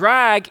doesn't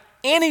drag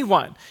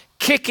anyone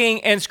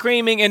kicking and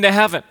screaming into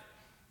heaven.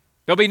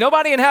 There'll be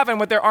nobody in heaven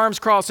with their arms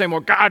crossed saying,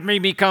 well, God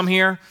made me come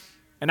here,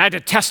 and I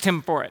detest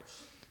him for it.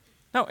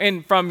 No,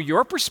 and from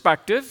your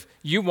perspective,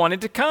 you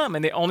wanted to come.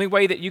 And the only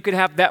way that you could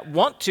have that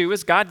want to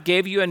is God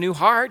gave you a new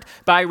heart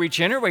by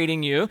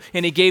regenerating you.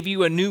 And he gave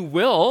you a new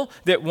will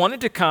that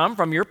wanted to come.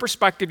 From your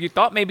perspective, you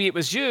thought maybe it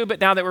was you.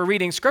 But now that we're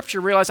reading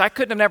scripture, realize I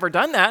couldn't have never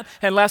done that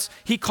unless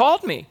he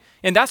called me.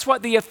 And that's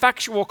what the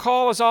effectual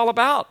call is all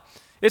about.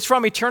 It's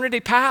from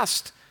eternity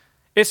past.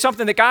 It's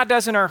something that God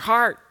does in our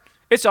heart.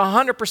 It's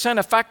 100%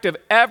 effective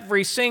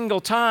every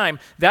single time.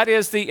 That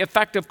is the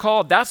effective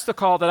call. That's the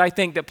call that I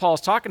think that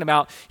Paul's talking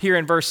about here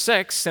in verse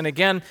 6 and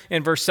again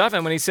in verse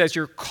 7 when he says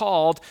you're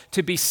called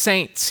to be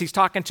saints. He's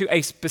talking to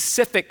a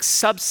specific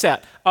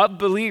subset of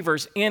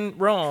believers in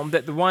Rome,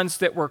 that the ones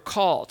that were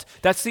called.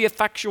 That's the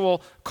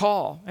effectual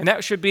call. And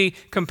that should be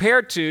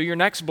compared to your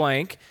next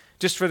blank,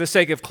 just for the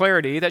sake of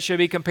clarity, that should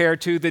be compared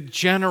to the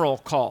general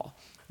call.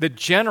 The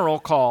general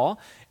call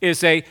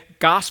is a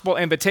gospel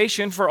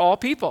invitation for all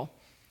people.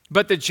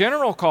 But the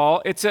general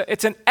call, it's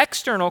an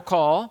external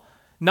call,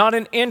 not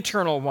an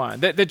internal one.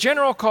 The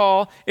general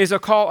call is a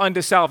call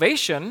unto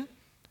salvation,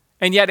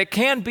 and yet it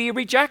can be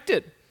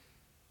rejected.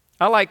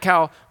 I like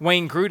how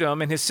Wayne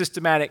Grudem in his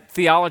systematic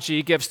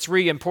theology gives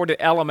three important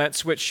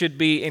elements which should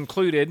be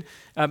included.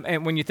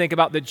 And when you think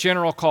about the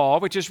general call,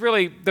 which is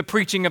really the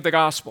preaching of the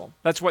gospel.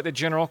 That's what the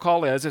general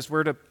call is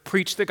we're to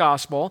preach the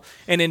gospel.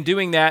 And in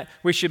doing that,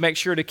 we should make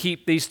sure to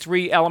keep these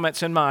three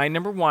elements in mind.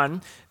 Number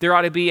one, there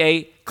ought to be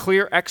a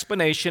clear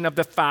explanation of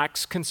the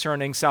facts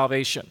concerning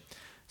salvation.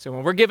 So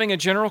when we're giving a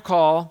general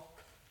call,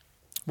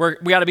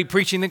 we ought to be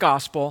preaching the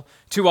gospel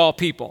to all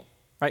people.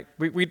 Right?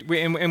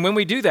 And when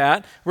we do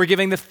that, we're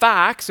giving the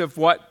facts of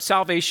what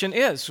salvation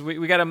is.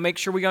 We got to make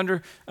sure we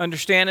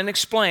understand and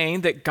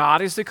explain that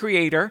God is the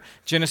creator.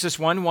 Genesis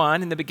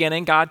 1:1, in the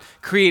beginning, God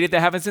created the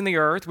heavens and the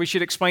earth. We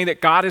should explain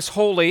that God is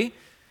holy.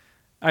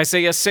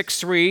 Isaiah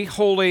 6:3,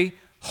 holy,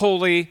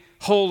 holy,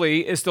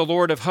 holy is the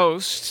Lord of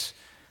hosts.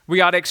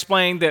 We ought to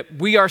explain that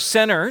we are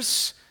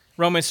sinners.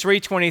 Romans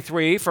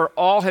 3:23, for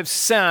all have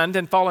sinned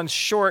and fallen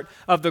short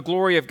of the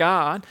glory of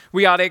God.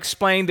 We ought to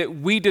explain that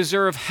we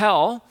deserve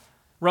hell.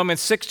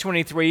 Romans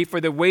 6:23, for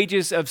the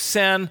wages of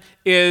sin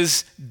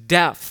is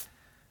death.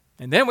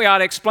 And then we ought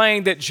to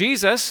explain that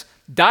Jesus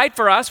died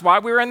for us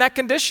while we were in that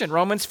condition.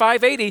 Romans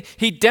 5:80,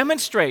 he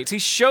demonstrates, he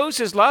shows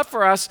his love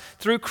for us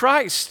through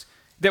Christ,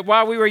 that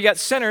while we were yet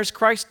sinners,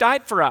 Christ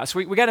died for us.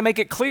 We got to make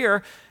it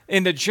clear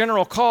in the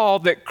general call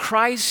that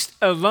Christ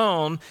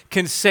alone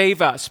can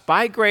save us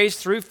by grace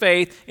through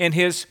faith in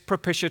his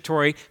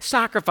propitiatory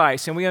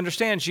sacrifice. And we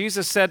understand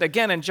Jesus said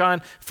again in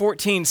John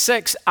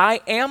 14:6,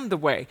 I am the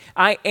way,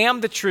 I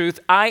am the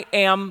truth, I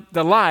am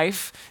the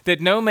life,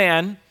 that no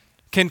man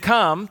can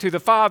come to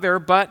the Father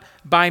but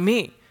by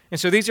me. And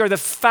so these are the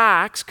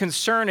facts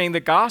concerning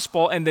the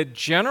gospel, and the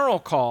general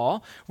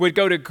call would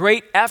go to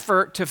great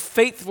effort to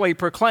faithfully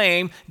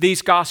proclaim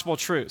these gospel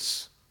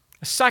truths.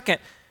 A second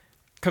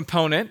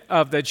component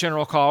of the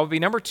general call would be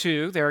number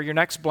 2, there, your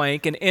next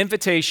blank, an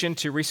invitation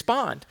to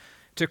respond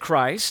to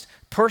Christ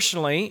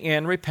personally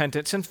in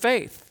repentance and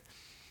faith.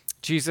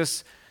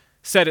 Jesus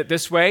said it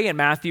this way in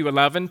Matthew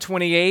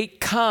 11:28,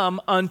 come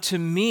unto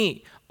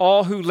me,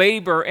 all who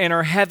labor and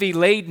are heavy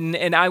laden,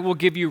 and I will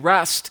give you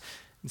rest.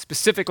 And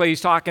specifically, he's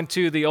talking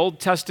to the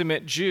Old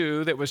Testament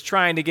Jew that was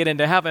trying to get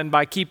into heaven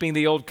by keeping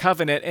the old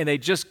covenant, and they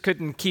just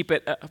couldn't keep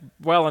it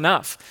well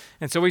enough.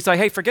 And so he's like,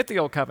 hey, forget the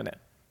old covenant.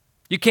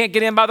 You can't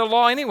get in by the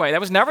law anyway. That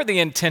was never the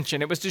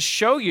intention. It was to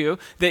show you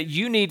that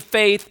you need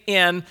faith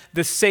in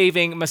the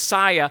saving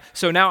Messiah.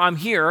 So now I'm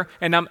here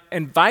and I'm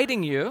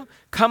inviting you,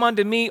 come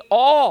unto me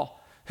all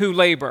who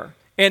labor,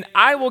 and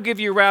I will give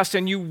you rest,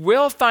 and you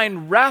will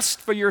find rest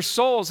for your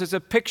souls as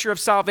a picture of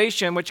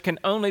salvation, which can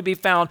only be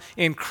found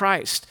in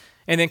Christ.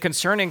 And then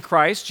concerning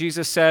Christ,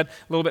 Jesus said a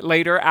little bit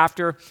later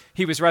after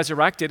he was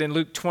resurrected in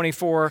Luke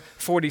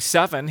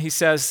 24:47, he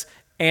says,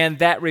 and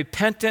that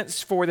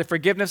repentance for the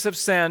forgiveness of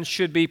sins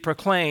should be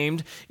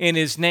proclaimed in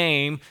his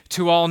name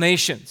to all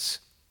nations.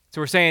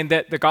 So we're saying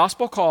that the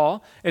gospel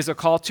call is a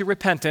call to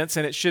repentance,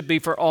 and it should be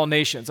for all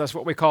nations. That's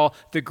what we call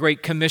the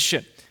Great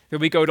Commission, that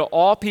we go to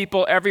all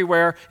people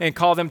everywhere and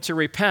call them to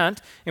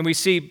repent. And we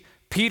see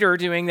Peter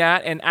doing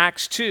that in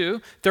Acts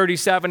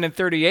 2:37 and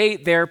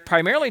 38, there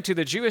primarily to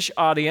the Jewish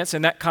audience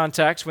in that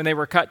context when they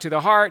were cut to the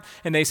heart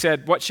and they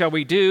said, what shall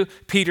we do?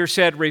 Peter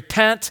said,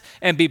 repent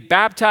and be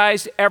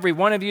baptized, every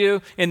one of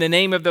you, in the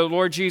name of the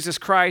Lord Jesus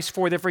Christ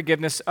for the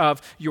forgiveness of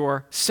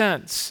your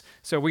sins.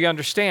 So we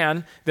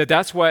understand that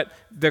that's what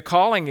the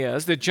calling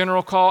is. The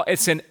general call,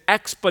 it's an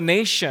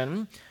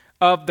explanation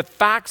of the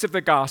facts of the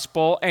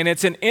gospel, and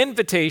it's an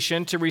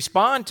invitation to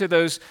respond to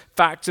those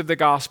facts of the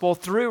gospel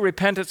through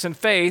repentance and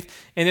faith.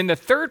 And then the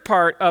third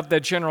part of the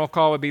general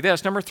call would be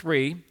this, number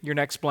 3, your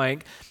next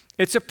blank.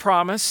 It's a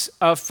promise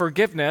of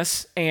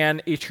forgiveness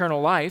and eternal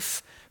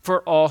life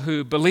for all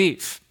who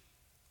believe.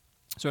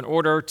 So in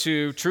order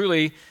to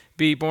truly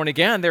be born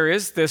again, there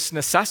is this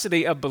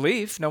necessity of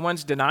belief. No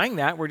one's denying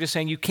that. We're just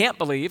saying you can't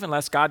believe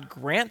unless God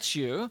grants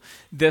you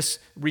this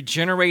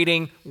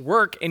regenerating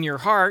work in your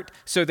heart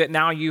so that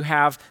now you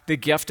have the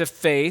gift of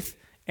faith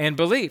and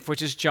belief,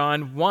 which is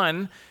John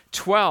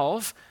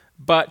 1:12.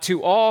 But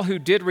to all who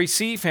did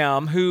receive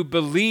him, who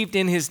believed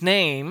in his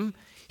name,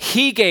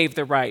 he gave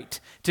the right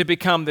to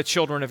become the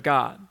children of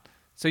God.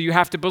 So you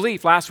have to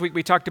believe. Last week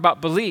we talked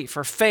about belief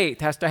or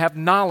faith. Has to have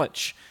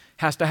knowledge,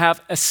 has to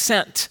have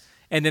assent,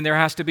 and then there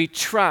has to be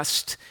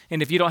trust.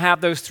 And if you don't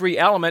have those three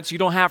elements, you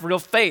don't have real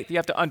faith. You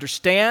have to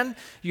understand,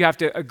 you have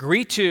to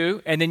agree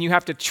to, and then you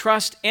have to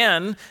trust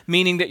in,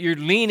 meaning that you're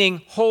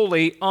leaning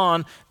wholly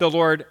on the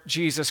Lord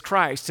Jesus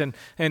Christ. And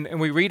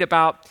we read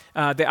about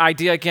the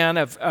idea again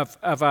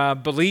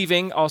of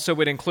believing also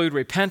would include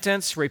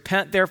repentance.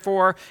 Repent,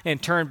 therefore,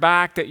 and turn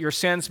back that your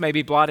sins may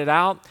be blotted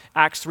out.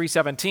 Acts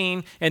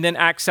 3:17, and then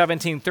Acts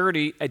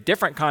 17:30, a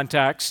different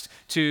context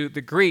to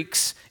the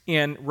Greeks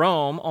in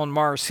Rome on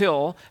Mars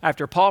Hill.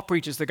 After Paul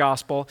preaches the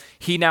gospel,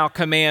 he now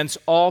commands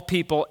all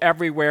people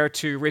everywhere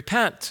to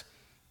repent.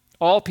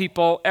 All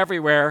people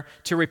everywhere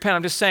to repent.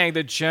 I'm just saying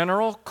the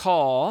general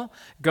call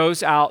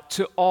goes out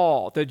to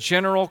all. The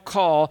general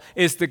call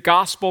is the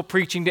gospel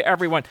preaching to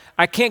everyone.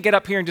 I can't get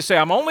up here and just say,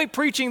 I'm only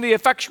preaching the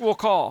effectual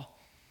call.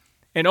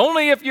 And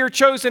only if you're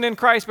chosen in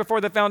Christ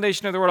before the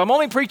foundation of the world. I'm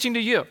only preaching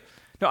to you.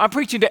 No, I'm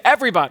preaching to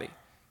everybody.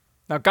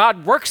 Now,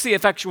 God works the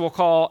effectual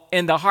call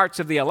in the hearts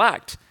of the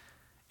elect.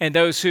 And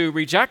those who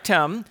reject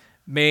him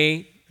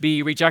may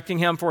be rejecting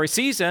him for a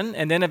season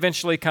and then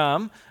eventually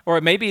come, or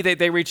it may be that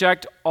they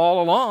reject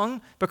all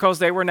along because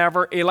they were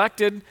never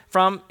elected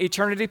from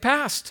eternity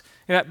past.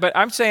 But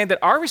I'm saying that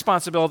our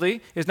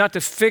responsibility is not to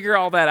figure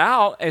all that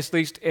out, at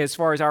least as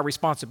far as our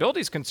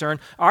responsibility is concerned.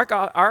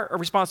 Our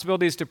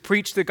responsibility is to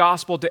preach the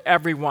gospel to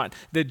everyone.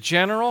 The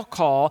general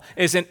call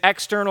is an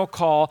external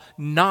call,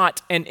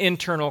 not an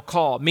internal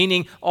call,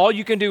 meaning all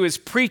you can do is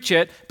preach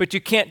it, but you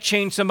can't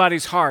change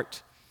somebody's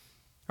heart.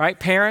 Right?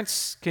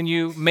 Parents, can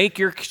you make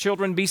your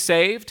children be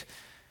saved?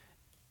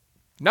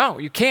 No,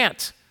 you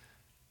can't.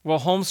 Will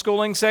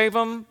homeschooling save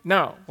them?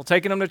 No. Will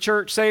taking them to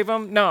church save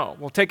them? No.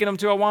 Will taking them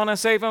to Awana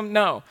save them?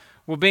 No.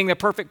 Will being the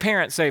perfect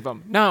parent save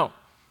them? No.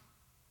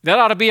 That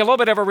ought to be a little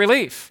bit of a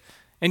relief.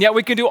 And yet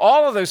we can do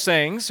all of those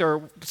things,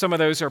 or some of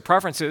those are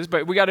preferences,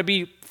 but we got to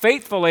be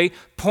faithfully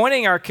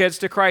pointing our kids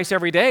to Christ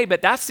every day,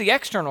 but that's the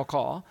external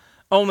call.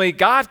 Only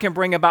God can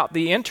bring about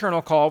the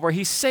internal call where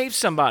he saves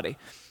somebody.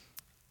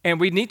 And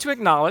we need to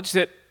acknowledge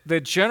that the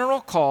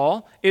general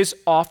call is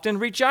often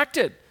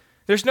rejected.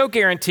 There's no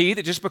guarantee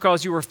that just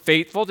because you were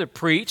faithful to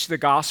preach the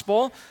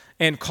gospel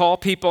and call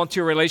people into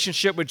a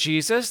relationship with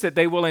Jesus, that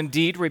they will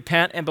indeed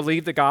repent and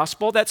believe the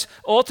gospel. That's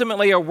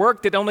ultimately a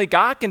work that only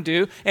God can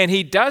do, and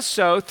he does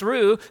so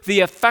through the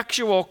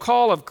effectual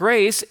call of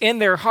grace in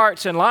their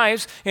hearts and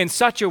lives in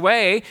such a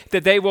way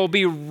that they will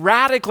be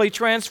radically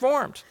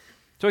transformed.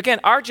 So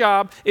again, our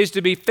job is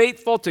to be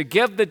faithful to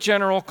give the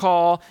general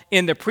call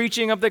in the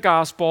preaching of the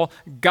gospel.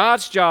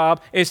 God's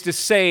job is to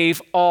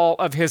save all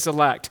of his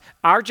elect.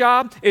 Our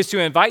job is to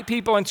invite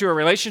people into a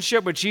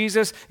relationship with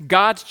Jesus.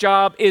 God's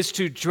job is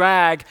to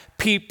drag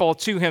people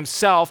to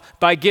himself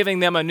by giving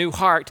them a new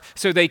heart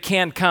so they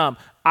can come.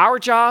 Our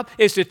job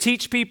is to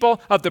teach people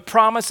of the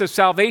promise of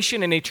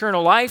salvation and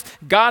eternal life.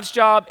 God's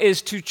job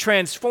is to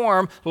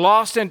transform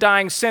lost and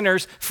dying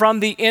sinners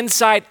from the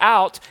inside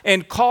out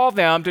and call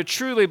them to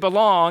truly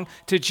belong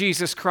to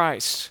Jesus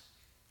Christ.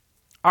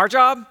 Our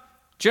job,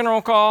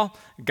 general call.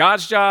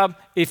 God's job,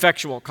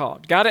 effectual call.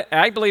 Got it?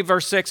 I believe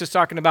verse 6 is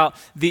talking about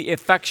the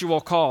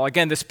effectual call.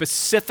 Again, the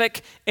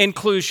specific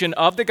inclusion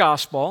of the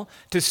gospel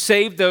to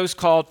save those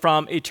called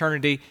from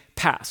eternity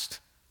past.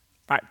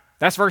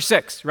 That's verse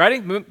 6. Ready?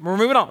 We're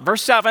moving on.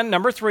 Verse 7,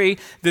 number 3,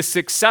 the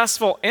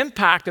successful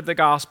impact of the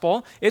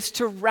gospel is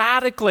to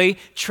radically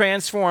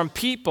transform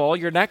people.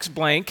 Your next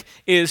blank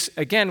is,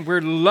 again, we're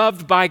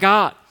loved by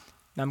God.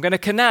 Now, I'm going to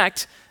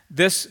connect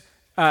this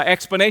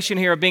explanation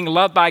here of being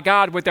loved by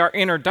God with our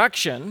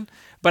introduction,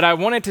 but I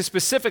wanted to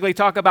specifically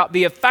talk about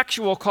the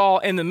effectual call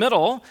in the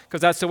middle,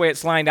 because that's the way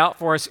it's lined out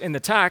for us in the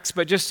text,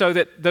 but just so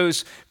that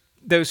those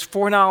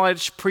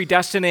foreknowledge,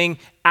 predestining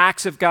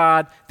acts of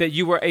God, that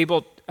you were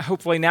able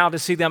hopefully now to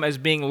see them as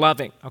being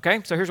loving,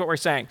 okay? So here's what we're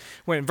saying.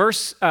 When in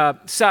verse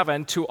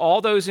 7, to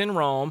all those in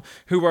Rome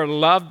who are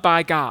loved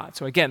by God.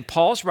 So again,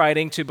 Paul's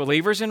writing to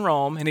believers in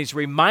Rome, and he's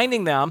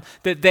reminding them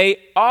that they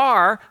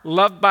are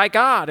loved by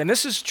God. And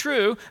this is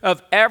true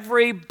of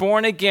every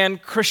born-again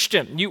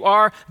Christian. You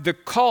are the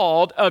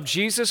called of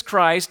Jesus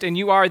Christ, and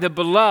you are the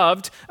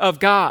beloved of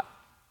God.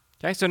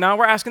 Okay, so now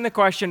we're asking the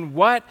question,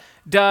 what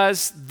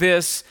does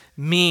this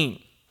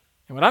mean?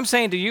 And what I'm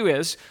saying to you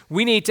is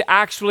we need to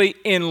actually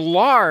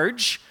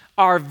enlarge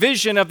our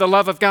vision of the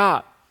love of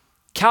God.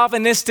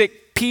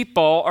 Calvinistic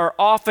people are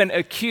often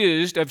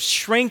accused of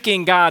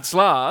shrinking God's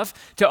love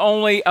to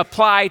only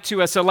apply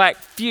to a select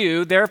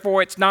few,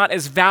 therefore it's not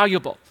as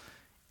valuable.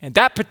 And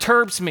that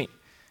perturbs me.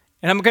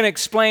 And I'm going to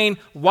explain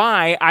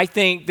why I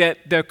think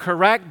that the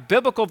correct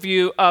biblical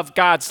view of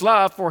God's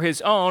love for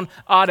his own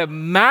ought to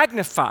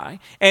magnify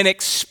and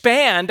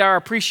expand our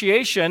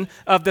appreciation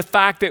of the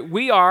fact that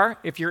we are,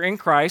 if you're in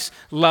Christ,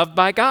 loved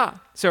by God.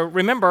 So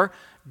remember,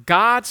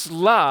 God's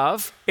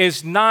love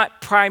is not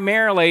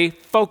primarily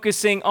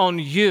focusing on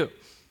you,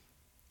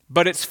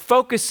 but it's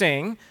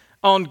focusing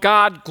on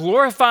God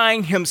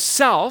glorifying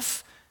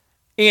himself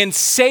in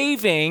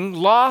saving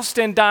lost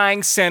and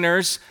dying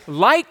sinners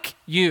like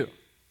you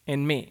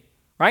and me,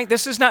 right?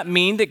 This does not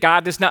mean that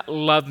God does not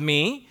love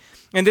me,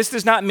 and this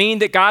does not mean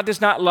that God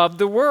does not love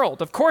the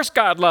world. Of course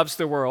God loves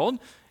the world,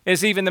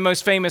 as even the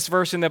most famous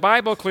verse in the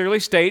Bible clearly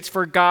states,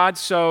 for God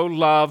so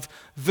loved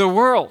the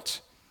world.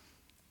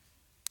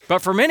 But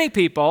for many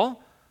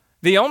people,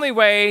 the only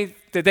way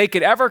that they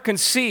could ever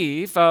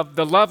conceive of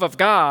the love of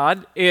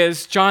God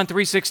is John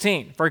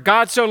 3:16, for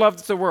God so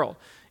loved the world.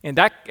 And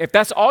that, if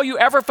that's all you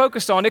ever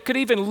focused on, it could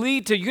even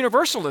lead to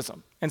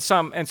universalism in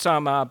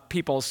some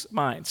people's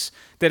minds.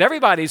 That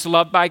everybody's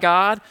loved by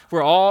God.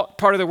 We're all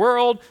part of the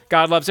world.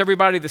 God loves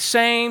everybody the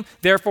same.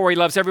 Therefore, he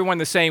loves everyone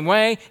the same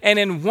way. And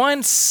in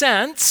one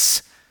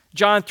sense,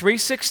 John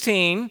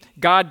 3:16,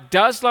 God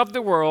does love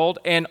the world,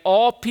 and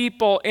all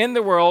people in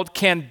the world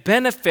can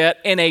benefit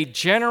in a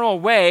general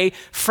way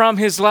from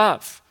his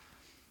love.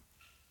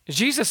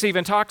 Jesus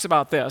even talks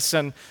about this,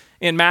 and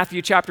in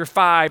Matthew chapter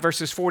 5,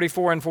 verses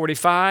 44 and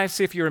 45.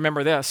 See if you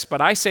remember this.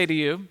 But I say to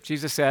you,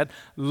 Jesus said,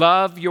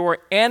 love your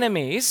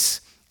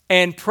enemies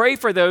and pray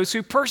for those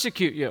who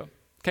persecute you.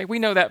 Okay, we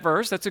know that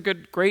verse. That's a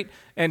great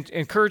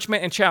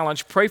encouragement and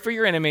challenge. Pray for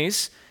your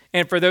enemies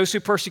and for those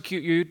who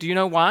persecute you. Do you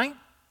know why?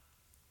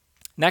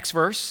 Next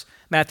verse,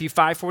 Matthew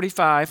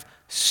 5:45.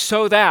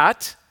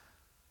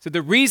 So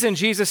the reason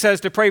Jesus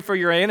says to pray for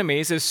your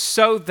enemies is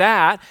so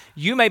that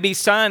you may be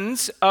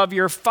sons of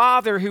your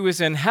Father who is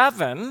in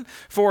heaven,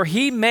 for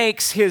he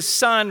makes his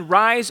sun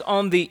rise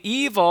on the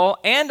evil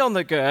and on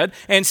the good,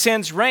 and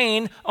sends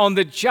rain on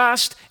the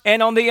just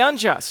and on the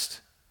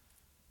unjust.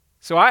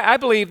 So I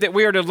believe that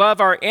we are to love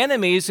our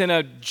enemies in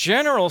a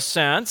general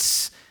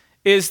sense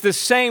is the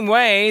same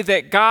way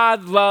that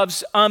God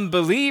loves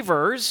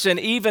unbelievers and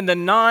even the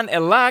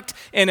non-elect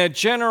in a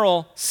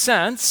general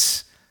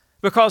sense.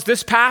 Because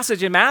this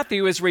passage in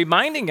Matthew is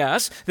reminding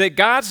us that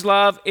God's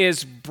love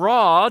is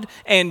broad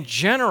and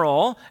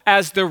general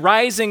as the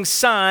rising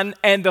sun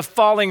and the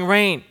falling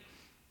rain.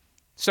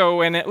 So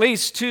in at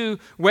least two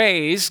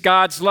ways,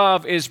 God's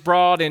love is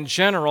broad and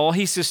general.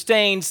 He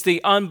sustains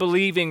the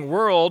unbelieving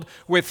world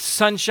with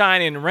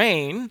sunshine and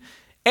rain,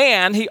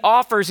 and he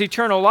offers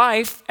eternal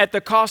life at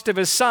the cost of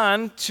his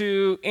Son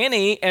to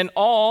any and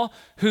all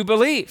who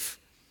believe.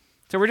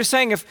 So we're just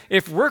saying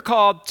if we're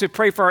called to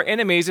pray for our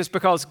enemies, it's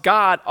because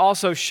God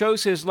also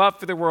shows his love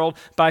for the world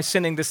by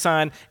sending the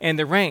sun and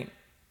the rain.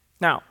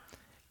 Now,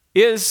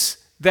 is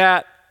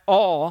that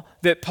all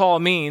that Paul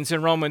means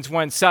in Romans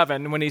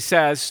 1:7 when he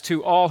says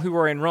to all who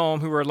are in Rome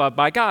who are loved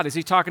by God? Is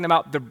he talking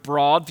about the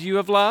broad view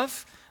of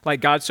love?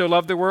 Like God so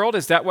loved the world?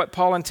 Is that what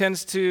Paul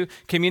intends to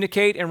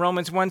communicate in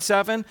Romans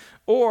 1:7?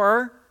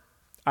 Or,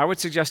 I would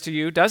suggest to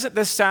you, doesn't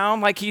this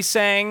sound like he's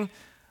saying,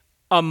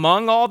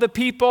 among all the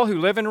people who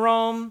live in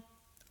Rome,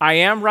 I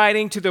am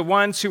writing to the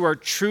ones who are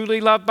truly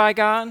loved by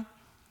God?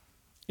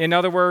 In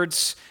other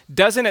words,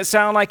 doesn't it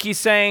sound like he's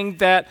saying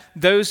that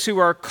those who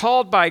are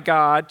called by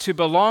God to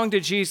belong to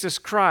Jesus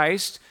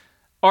Christ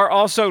are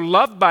also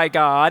loved by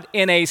God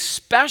in a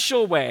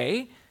special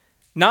way,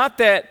 not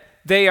that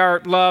they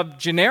are loved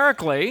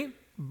generically,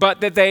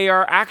 but that they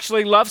are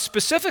actually loved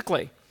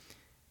specifically?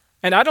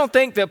 And I don't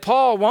think that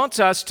Paul wants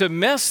us to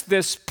miss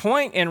this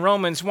point in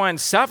Romans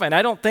 1:7.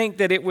 I don't think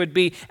that it would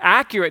be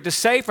accurate to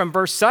say from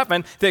verse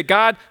 7 that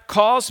God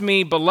calls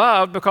me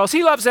beloved because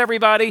he loves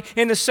everybody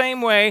in the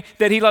same way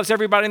that he loves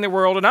everybody in the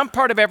world, and I'm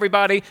part of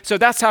everybody, so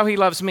that's how he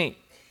loves me.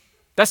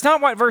 That's not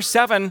what verse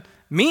 7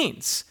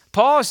 means.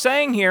 Paul is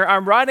saying here,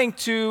 I'm writing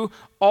to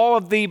all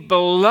of the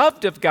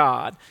beloved of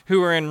God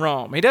who are in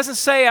Rome. He doesn't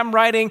say I'm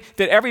writing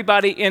that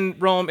everybody in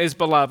Rome is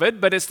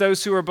beloved, but it's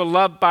those who are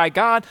beloved by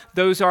God.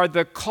 Those are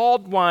the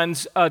called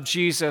ones of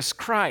Jesus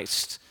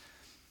Christ.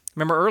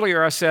 Remember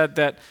earlier I said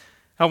that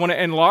I want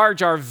to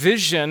enlarge our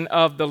vision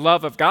of the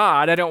love of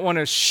God. I don't want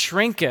to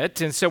shrink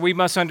it. And so we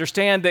must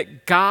understand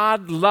that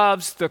God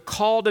loves the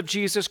called of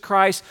Jesus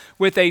Christ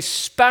with a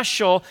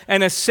special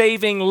and a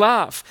saving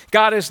love.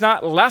 God is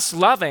not less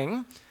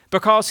loving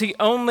because he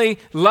only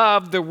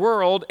loved the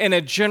world in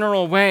a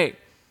general way.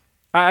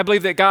 I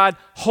believe that God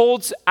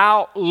holds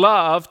out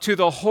love to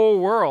the whole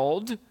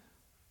world,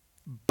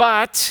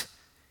 but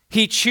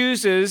he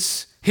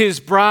chooses his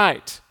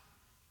bride.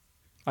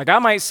 Like I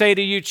might say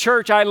to you,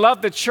 church, I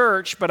love the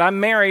church, but I'm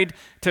married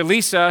to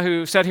Lisa,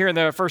 who sat here in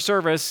the first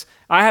service.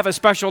 I have a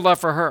special love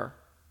for her.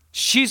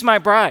 She's my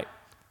bride.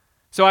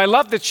 So I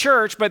love the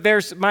church, but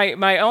there's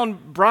my own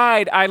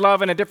bride I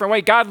love in a different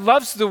way. God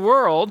loves the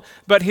world,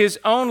 but his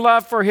own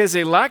love for his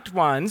elect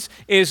ones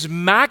is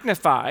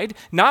magnified,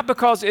 not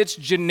because it's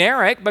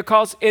generic,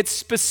 because it's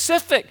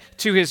specific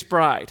to his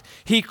bride.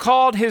 He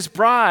called his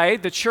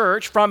bride, the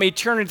church, from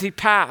eternity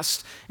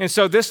past. And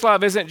so this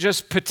love isn't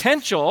just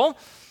potential,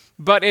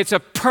 but it's a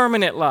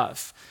permanent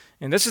love.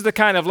 And this is the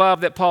kind of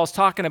love that Paul's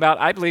talking about,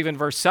 I believe, in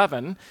verse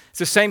 7. It's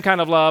the same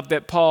kind of love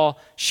that Paul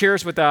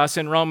shares with us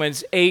in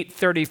Romans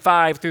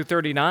 8:35 through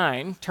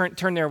 39.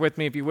 Turn there with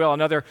me, if you will.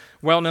 Another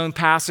well-known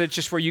passage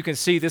just where you can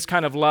see this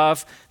kind of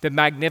love, the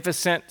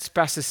magnificent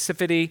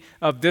specificity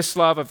of this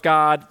love of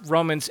God.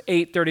 Romans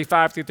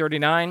 8:35 through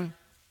 39.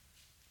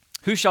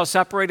 Who shall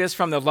separate us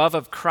from the love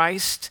of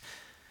Christ?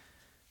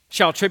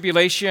 Shall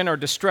tribulation or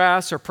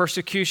distress or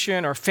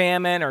persecution or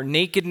famine or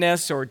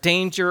nakedness or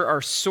danger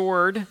or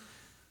sword?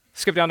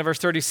 Skip down to verse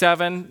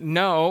 37.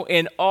 No,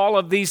 in all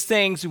of these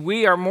things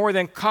we are more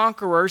than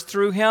conquerors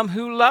through him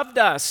who loved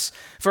us.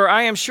 For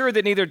I am sure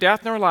that neither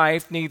death nor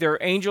life, neither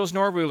angels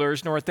nor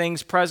rulers, nor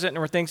things present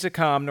nor things to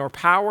come, nor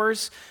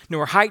powers,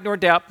 nor height nor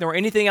depth, nor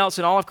anything else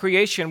in all of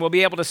creation will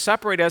be able to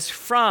separate us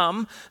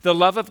from the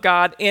love of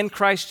God in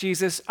Christ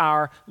Jesus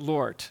our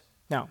Lord.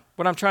 Now,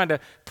 what I'm trying to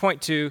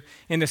point to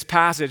in this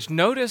passage,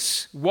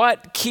 notice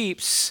what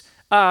keeps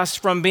us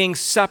from being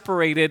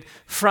separated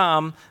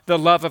from the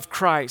love of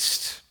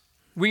Christ.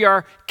 We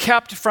are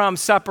kept from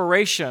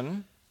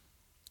separation,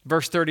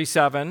 verse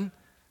 37,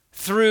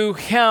 through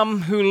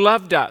him who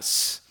loved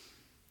us.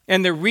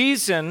 And the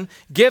reason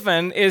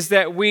given is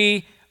that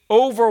we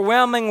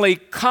overwhelmingly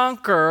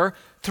conquer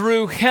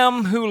through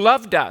him who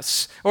loved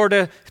us. Or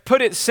to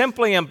put it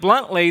simply and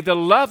bluntly, the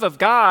love of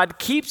God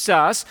keeps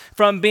us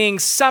from being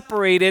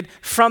separated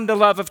from the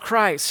love of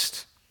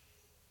Christ.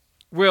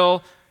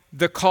 Will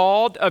the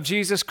called of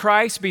Jesus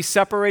Christ be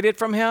separated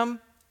from him?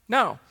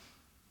 No.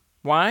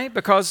 Why?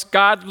 Because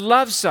God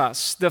loves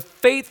us. The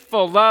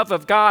faithful love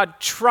of God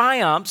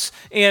triumphs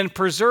in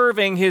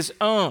preserving his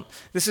own.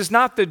 This is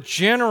not the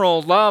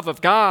general love of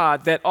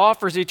God that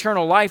offers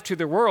eternal life to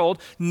the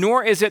world,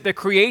 nor is it the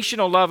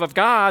creational love of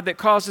God that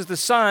causes the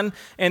sun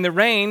and the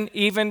rain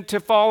even to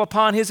fall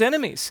upon his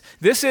enemies.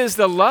 This is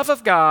the love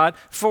of God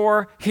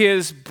for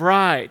his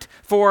bride,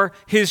 for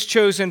his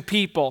chosen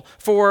people,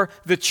 for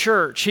the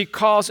church. He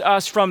calls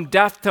us from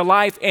death to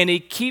life, and he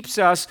keeps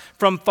us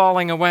from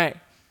falling away.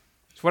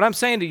 What I'm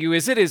saying to you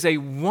is it is a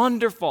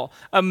wonderful,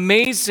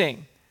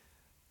 amazing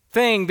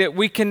thing that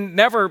we can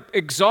never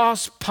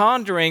exhaust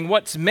pondering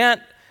what's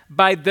meant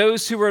by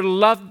those who are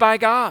loved by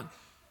God.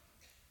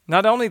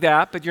 Not only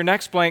that, but your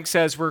next blank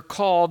says we're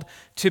called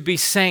to be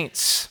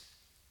saints.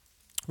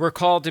 We're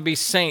called to be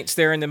saints.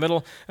 There in the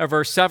middle of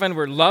verse 7,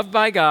 we're loved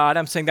by God.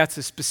 I'm saying that's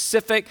a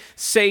specific,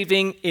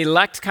 saving,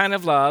 elect kind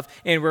of love,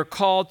 and we're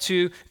called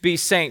to be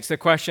saints. The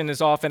question is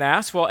often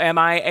asked, well, am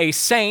I a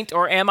saint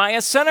or am I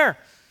a sinner?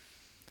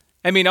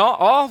 I mean,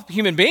 all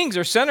human beings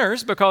are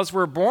sinners because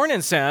we're born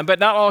in sin, but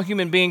not all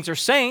human beings are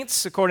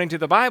saints, according to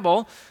the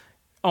Bible.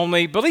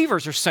 Only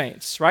believers are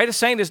saints, right? A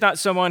saint is not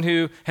someone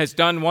who has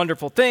done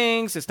wonderful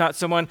things. It's not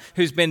someone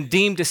who's been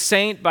deemed a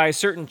saint by a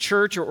certain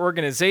church or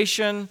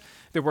organization.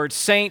 The word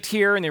saint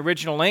here in the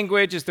original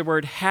language is the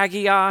word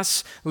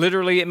hagios.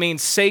 Literally, it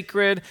means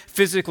sacred,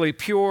 physically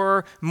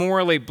pure,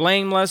 morally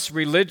blameless,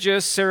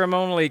 religious,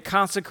 ceremonially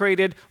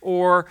consecrated,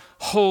 or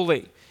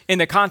holy. In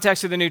the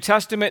context of the New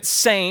Testament,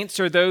 saints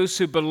are those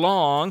who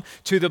belong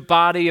to the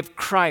body of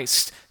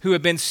Christ, who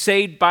have been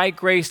saved by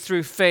grace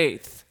through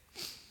faith.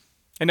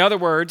 In other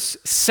words,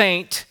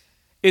 saint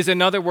is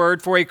another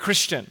word for a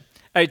Christian.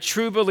 A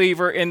true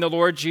believer in the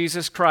Lord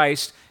Jesus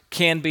Christ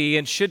can be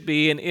and should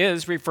be and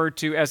is referred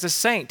to as a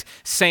saint.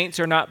 Saints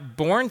are not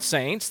born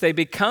saints. They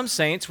become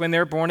saints when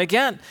they're born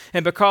again.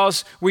 And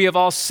because we have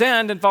all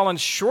sinned and fallen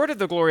short of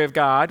the glory of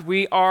God,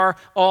 we are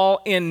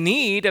all in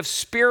need of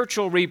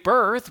spiritual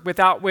rebirth,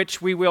 without which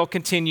we will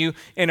continue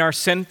in our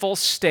sinful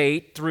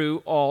state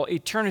through all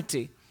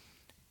eternity.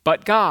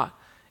 But God,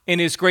 in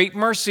his great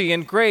mercy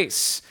and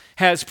grace,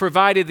 has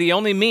provided the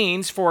only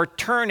means for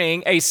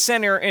turning a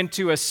sinner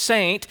into a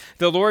saint,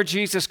 the Lord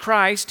Jesus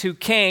Christ, who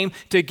came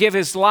to give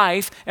his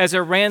life as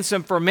a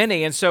ransom for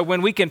many. And so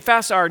when we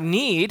confess our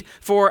need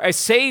for a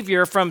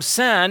Savior from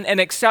sin and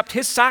accept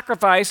his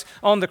sacrifice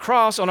on the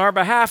cross on our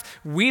behalf,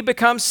 we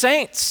become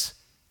saints.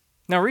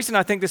 Now, the reason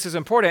I think this is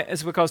important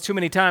is because too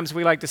many times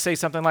we like to say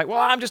something like, well,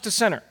 I'm just a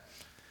sinner.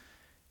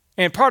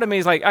 And part of me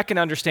is like, I can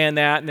understand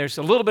that, and there's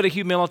a little bit of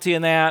humility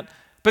in that,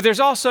 but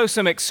there's also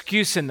some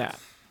excuse in that.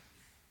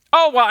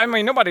 Oh, well, I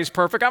mean, nobody's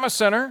perfect. I'm a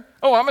sinner.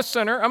 Oh, I'm a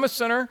sinner. I'm a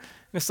sinner. And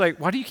it's like,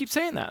 why do you keep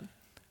saying that?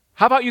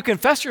 How about you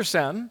confess your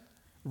sin,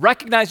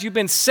 recognize you've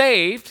been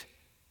saved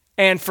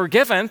and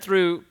forgiven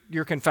through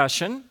your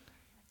confession,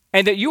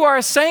 and that you are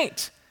a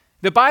saint.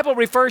 The Bible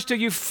refers to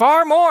you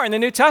far more in the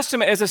New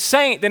Testament as a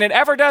saint than it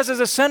ever does as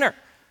a sinner.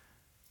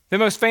 The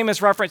most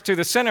famous reference to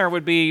the sinner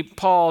would be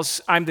Paul's,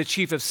 I'm the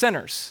chief of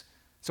sinners.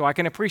 So I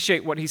can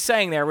appreciate what he's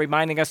saying there,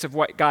 reminding us of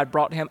what God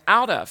brought him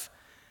out of.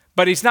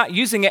 But he's not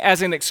using it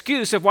as an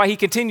excuse of why he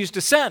continues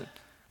to sin,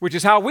 which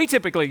is how we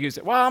typically use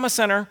it. Well, I'm a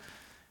sinner.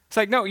 It's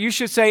like, no, you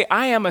should say,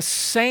 I am a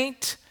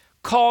saint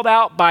called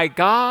out by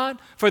God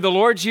for the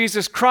Lord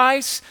Jesus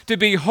Christ to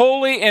be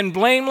holy and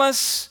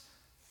blameless,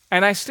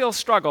 and I still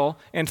struggle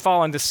and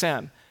fall into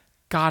sin.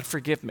 God,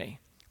 forgive me.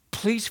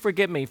 please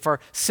forgive me for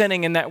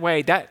sinning in that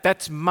way.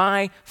 That's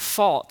my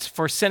fault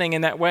for sinning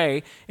in that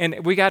way.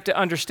 And we got to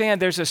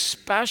understand there's a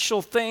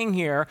special thing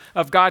here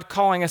of God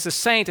calling us a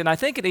saint. And I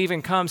think it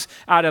even comes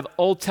out of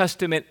Old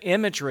Testament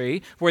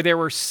imagery where there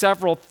were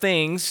several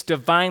things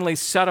divinely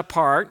set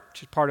apart,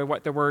 which is part of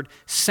what the word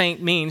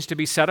saint means, to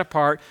be set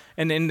apart.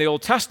 And in the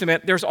Old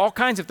Testament, there's all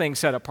kinds of things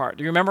set apart.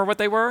 Do you remember what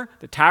they were?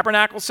 The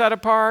tabernacle set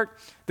apart,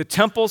 the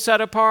temple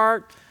set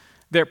apart.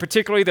 They're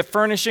particularly the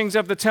furnishings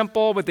of the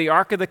temple with the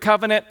Ark of the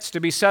Covenant to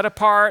be set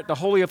apart, the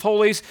Holy of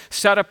Holies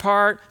set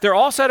apart. They're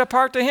all set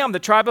apart to him. The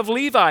tribe of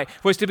Levi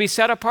was to be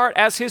set apart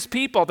as his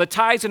people. The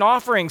tithes and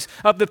offerings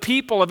of the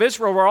people of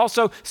Israel were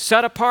also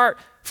set apart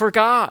for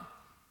God.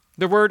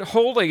 The word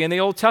holy in the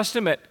Old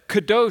Testament,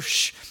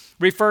 kadosh,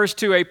 refers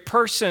to a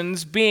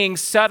person's being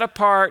set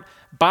apart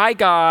by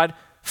God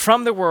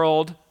from the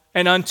world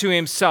and unto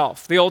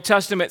himself. The Old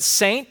Testament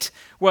saint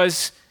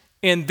was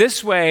in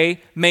this way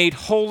made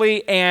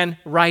holy and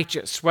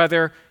righteous.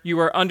 Whether you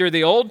are under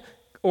the old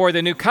or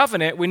the new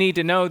covenant, we need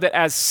to know that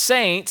as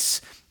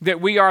saints, that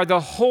we are the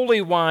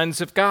holy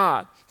ones of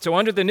God. So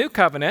under the new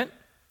covenant,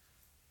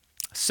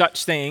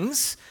 such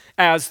things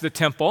as the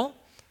temple,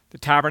 the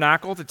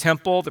tabernacle, the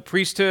temple, the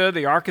priesthood,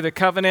 the Ark of the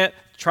Covenant,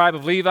 the tribe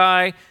of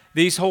Levi,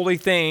 these holy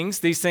things,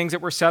 these things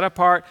that were set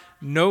apart,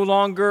 no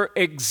longer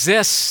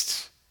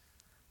exist.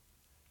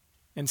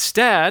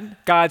 Instead,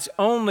 God's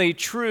only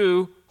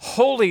true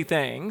holy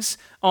things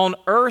on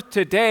earth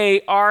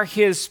today are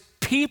his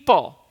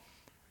people.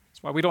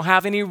 That's why we don't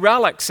have any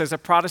relics as a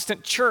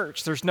Protestant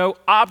church. There's no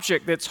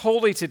object that's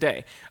holy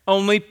today.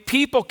 Only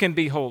people can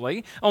be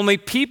holy. Only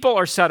people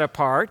are set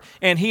apart.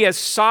 And he has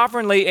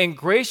sovereignly and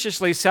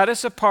graciously set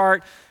us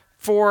apart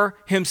for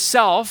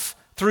himself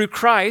through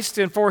Christ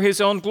and for his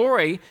own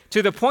glory,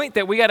 to the point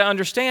that we got to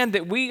understand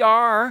that we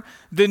are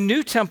the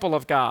new temple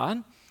of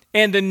God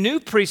and the new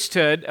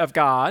priesthood of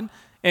God.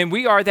 And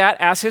we are that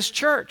as his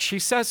church. He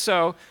says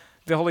so,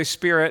 the Holy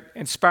Spirit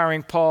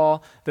inspiring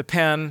Paul, the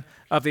pen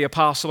of the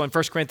apostle in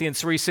 1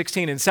 Corinthians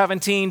 3:16 and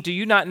 17. Do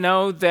you not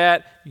know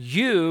that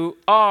you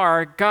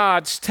are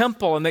God's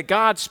temple and that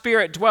God's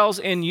Spirit dwells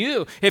in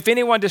you? If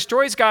anyone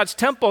destroys God's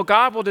temple,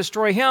 God will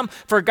destroy him,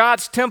 for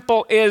God's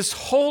temple is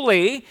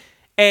holy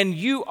and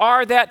you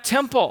are that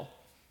temple.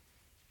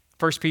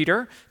 1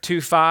 Peter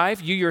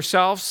 2:5, you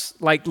yourselves,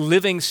 like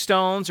living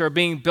stones, are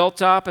being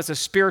built up as a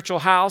spiritual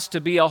house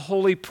to be a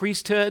holy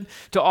priesthood,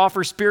 to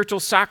offer spiritual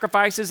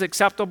sacrifices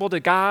acceptable to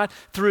God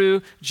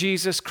through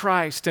Jesus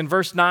Christ. And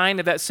verse 9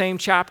 of that same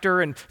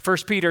chapter in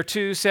 1 Peter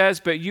 2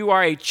 says, but you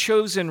are a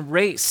chosen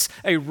race,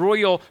 a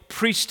royal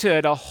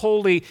priesthood, a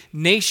holy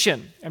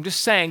nation. I'm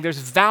just saying there's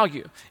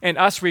value in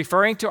us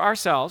referring to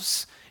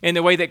ourselves in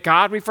the way that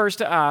God refers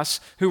to us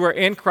who are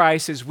in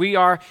Christ as we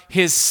are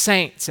his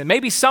saints. And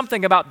maybe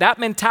something about that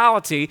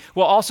mentality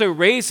will also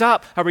raise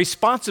up a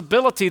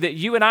responsibility that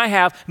you and I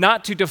have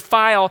not to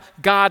defile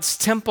God's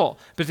temple,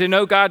 but to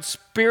know God's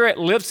Spirit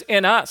lives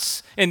in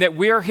us and that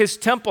we're his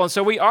temple. And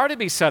so we are to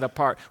be set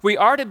apart. We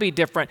are to be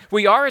different.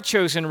 We are a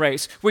chosen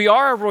race. We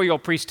are a royal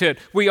priesthood.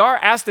 We are,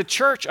 as the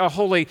church, a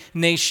holy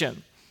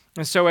nation.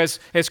 And so as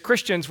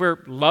Christians, we're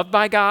loved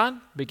by God,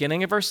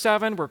 beginning of verse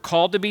 7. We're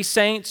called to be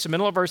saints, the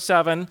middle of verse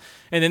 7.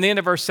 And in the end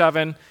of verse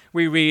 7,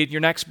 we read, your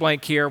next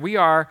blank here, we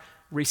are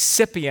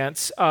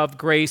recipients of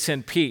grace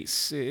and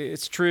peace.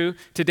 It's true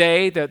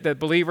today that the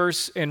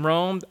believers in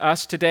Rome,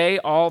 us today,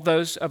 all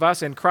those of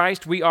us in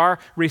Christ, we are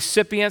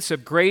recipients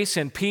of grace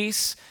and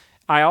peace.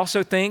 I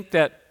also think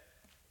that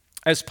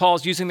as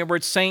Paul's using the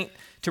word saint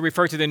to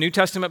refer to the New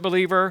Testament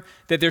believer,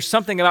 that there's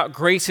something about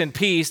grace and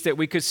peace that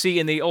we could see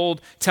in the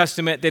Old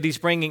Testament that he's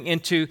bringing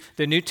into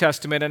the New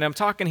Testament. And I'm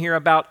talking here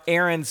about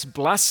Aaron's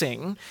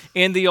blessing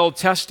in the Old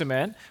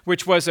Testament,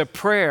 which was a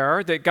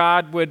prayer that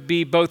God would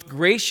be both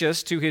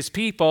gracious to his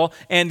people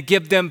and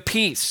give them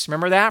peace.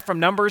 Remember that from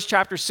Numbers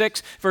chapter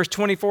 6, verse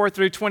 24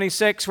 through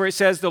 26, where it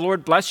says, the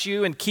Lord bless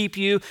you and keep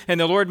you, and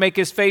the Lord make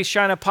his face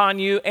shine upon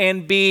you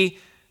and be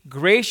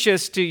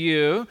gracious to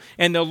you,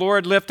 and the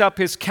Lord lift up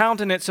his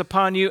countenance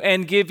upon you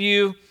and give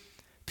you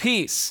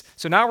peace.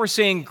 So now we're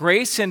seeing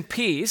grace and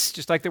peace,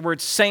 just like the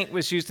word saint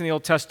was used in the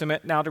Old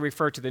Testament, now to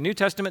refer to the New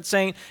Testament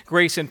saint.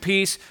 Grace and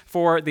peace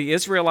for the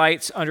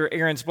Israelites under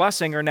Aaron's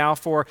blessing are now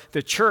for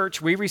the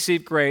church. We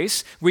receive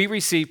grace, we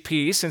receive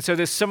peace. And so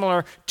this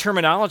similar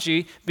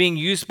terminology being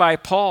used by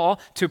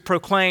Paul to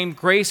proclaim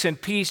grace and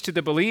peace to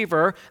the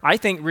believer, I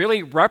think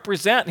really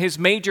represent his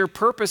major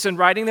purpose in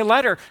writing the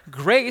letter.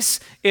 Grace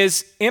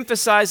is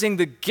emphasizing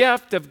the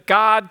gift of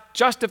God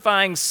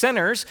justifying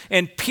sinners,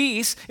 and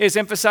peace is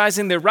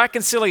emphasizing the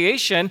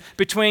reconciliation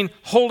between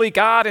holy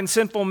God and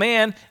sinful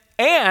man,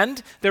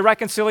 and the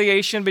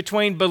reconciliation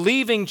between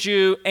believing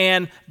Jew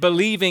and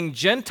believing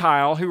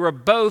Gentile, who are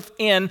both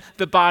in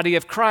the body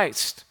of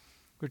Christ.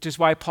 Which is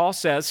why Paul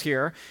says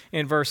here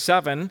in verse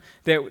 7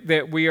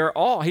 that we are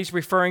all, he's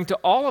referring to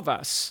all of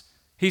us.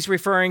 He's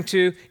referring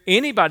to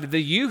anybody.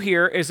 The you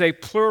here is a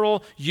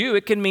plural you.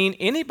 It can mean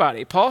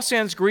anybody. Paul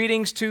sends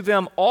greetings to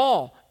them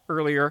all.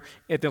 Earlier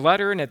at the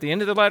letter and at the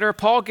end of the letter,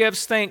 Paul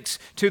gives thanks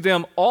to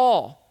them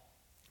all,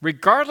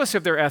 regardless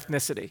of their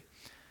ethnicity.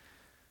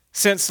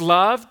 Since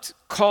loved,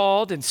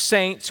 called, and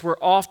saints were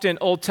often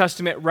Old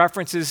Testament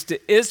references to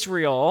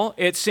Israel,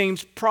 it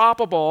seems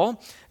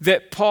probable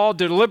that Paul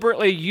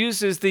deliberately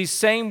uses these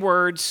same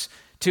words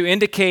to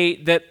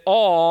indicate that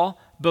all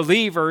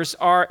believers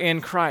are in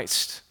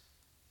Christ.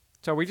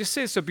 So we just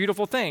see it's a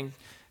beautiful thing,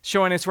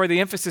 showing us where the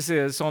emphasis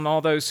is on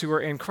all those who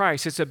are in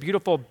Christ. It's a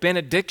beautiful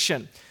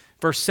benediction,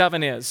 verse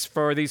 7 is,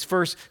 for these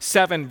first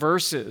 7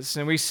 verses.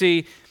 And we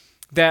see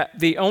that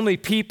the only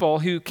people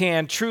who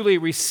can truly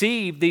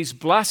receive these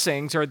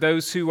blessings are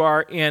those who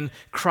are in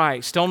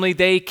Christ. Only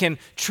they can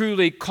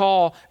truly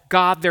call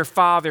God their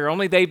Father.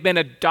 Only they've been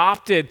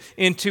adopted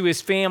into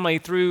his family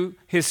through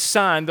his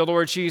Son, the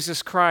Lord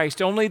Jesus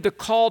Christ. Only the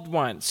called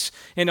ones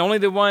and only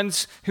the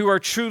ones who are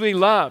truly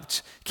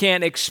loved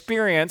can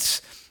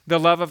experience the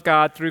love of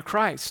God through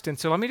Christ. And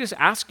so let me just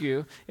ask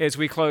you as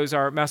we close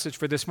our message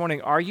for this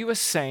morning, are you a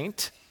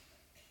saint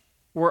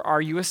or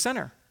are you a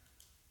sinner?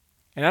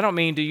 And I don't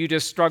mean do you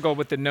just struggle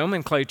with the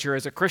nomenclature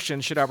as a Christian,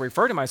 should I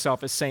refer to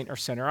myself as saint or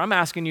sinner? I'm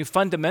asking you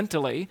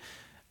fundamentally,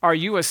 are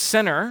you a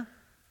sinner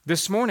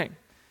this morning?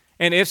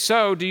 And if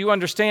so, do you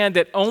understand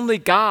that only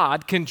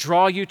God can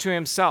draw you to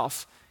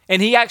himself?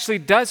 And he actually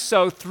does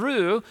so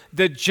through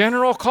the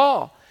general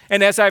call.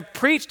 And as I've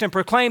preached and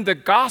proclaimed the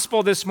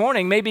gospel this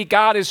morning, maybe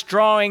God is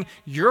drawing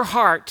your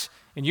heart,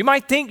 and you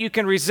might think you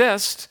can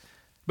resist,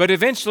 but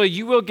eventually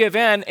you will give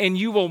in and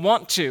you will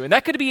want to. And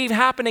that could be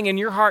happening in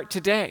your heart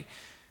today.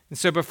 And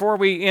so before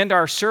we end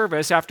our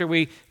service, after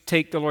we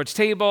take the Lord's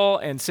table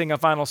and sing a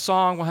final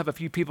song, we'll have a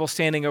few people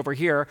standing over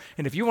here.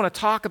 And if you want to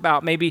talk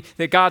about maybe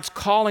that God's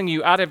calling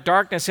you out of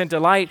darkness into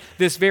light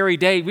this very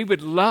day, we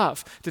would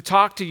love to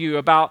talk to you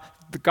about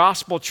the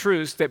gospel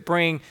truths that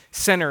bring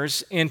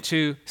sinners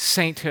into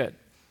sainthood.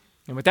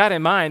 And with that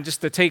in mind,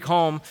 just to take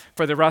home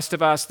for the rest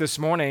of us this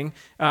morning,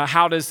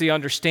 how does the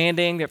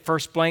understanding, that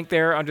first blank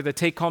there under the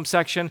take home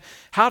section,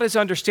 how does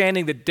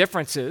understanding the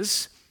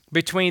differences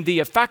between the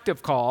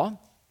effective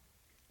call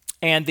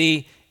and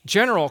the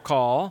general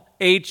call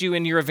aid you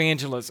in your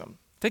evangelism?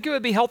 I think it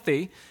would be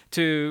healthy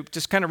to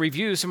just kind of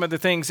review some of the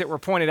things that were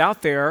pointed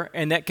out there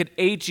and that could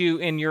aid you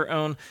in your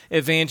own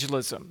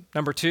evangelism.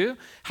 Number 2,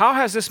 how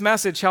has this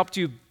message helped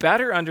you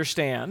better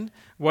understand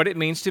what it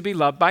means to be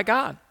loved by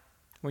God?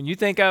 When you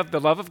think of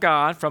the love of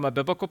God from a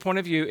biblical point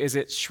of view, is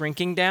it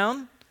shrinking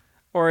down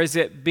or is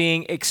it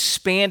being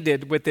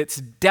expanded with its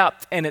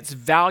depth and its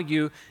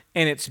value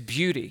and its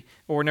beauty?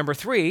 Or number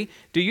 3,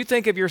 do you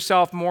think of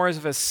yourself more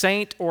as a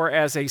saint or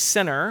as a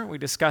sinner? We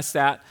discussed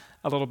that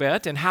a little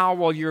bit. And how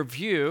will your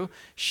view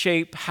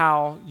shape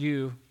how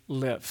you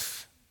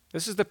live?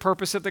 This is the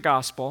purpose of the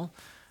gospel,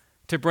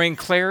 to bring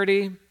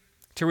clarity,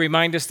 to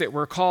remind us that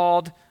we're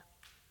called,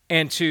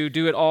 and to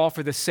do it all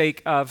for the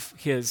sake of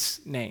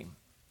his name.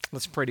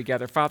 Let's pray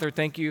together. Father,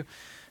 thank you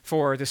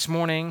for this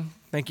morning.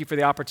 Thank you for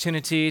the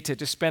opportunity to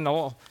just spend a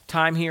little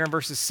time here in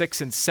verses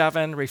 6 and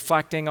 7,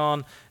 reflecting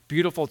on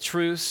beautiful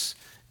truths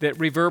that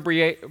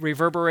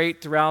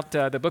reverberate throughout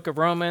the book of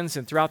Romans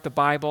and throughout the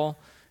Bible.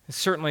 And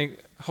certainly,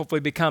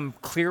 hopefully, become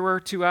clearer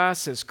to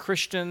us as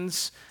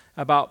Christians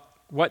about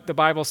what the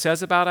Bible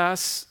says about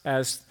us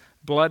as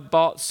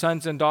blood-bought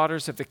sons and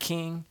daughters of the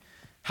King.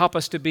 Help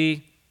us to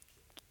be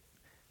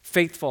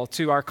faithful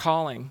to our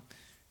calling.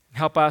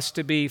 Help us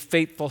to be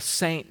faithful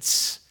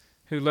saints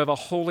who live a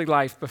holy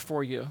life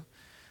before you. And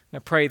I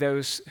pray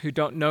those who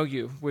don't know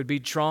you would be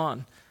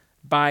drawn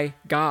by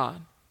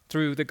God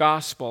through the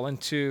gospel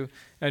into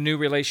a new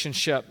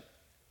relationship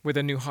with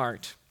a new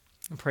heart.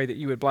 I pray that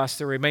you would bless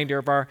the remainder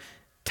of our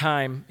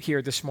time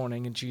here this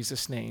morning. In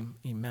Jesus' name,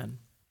 amen.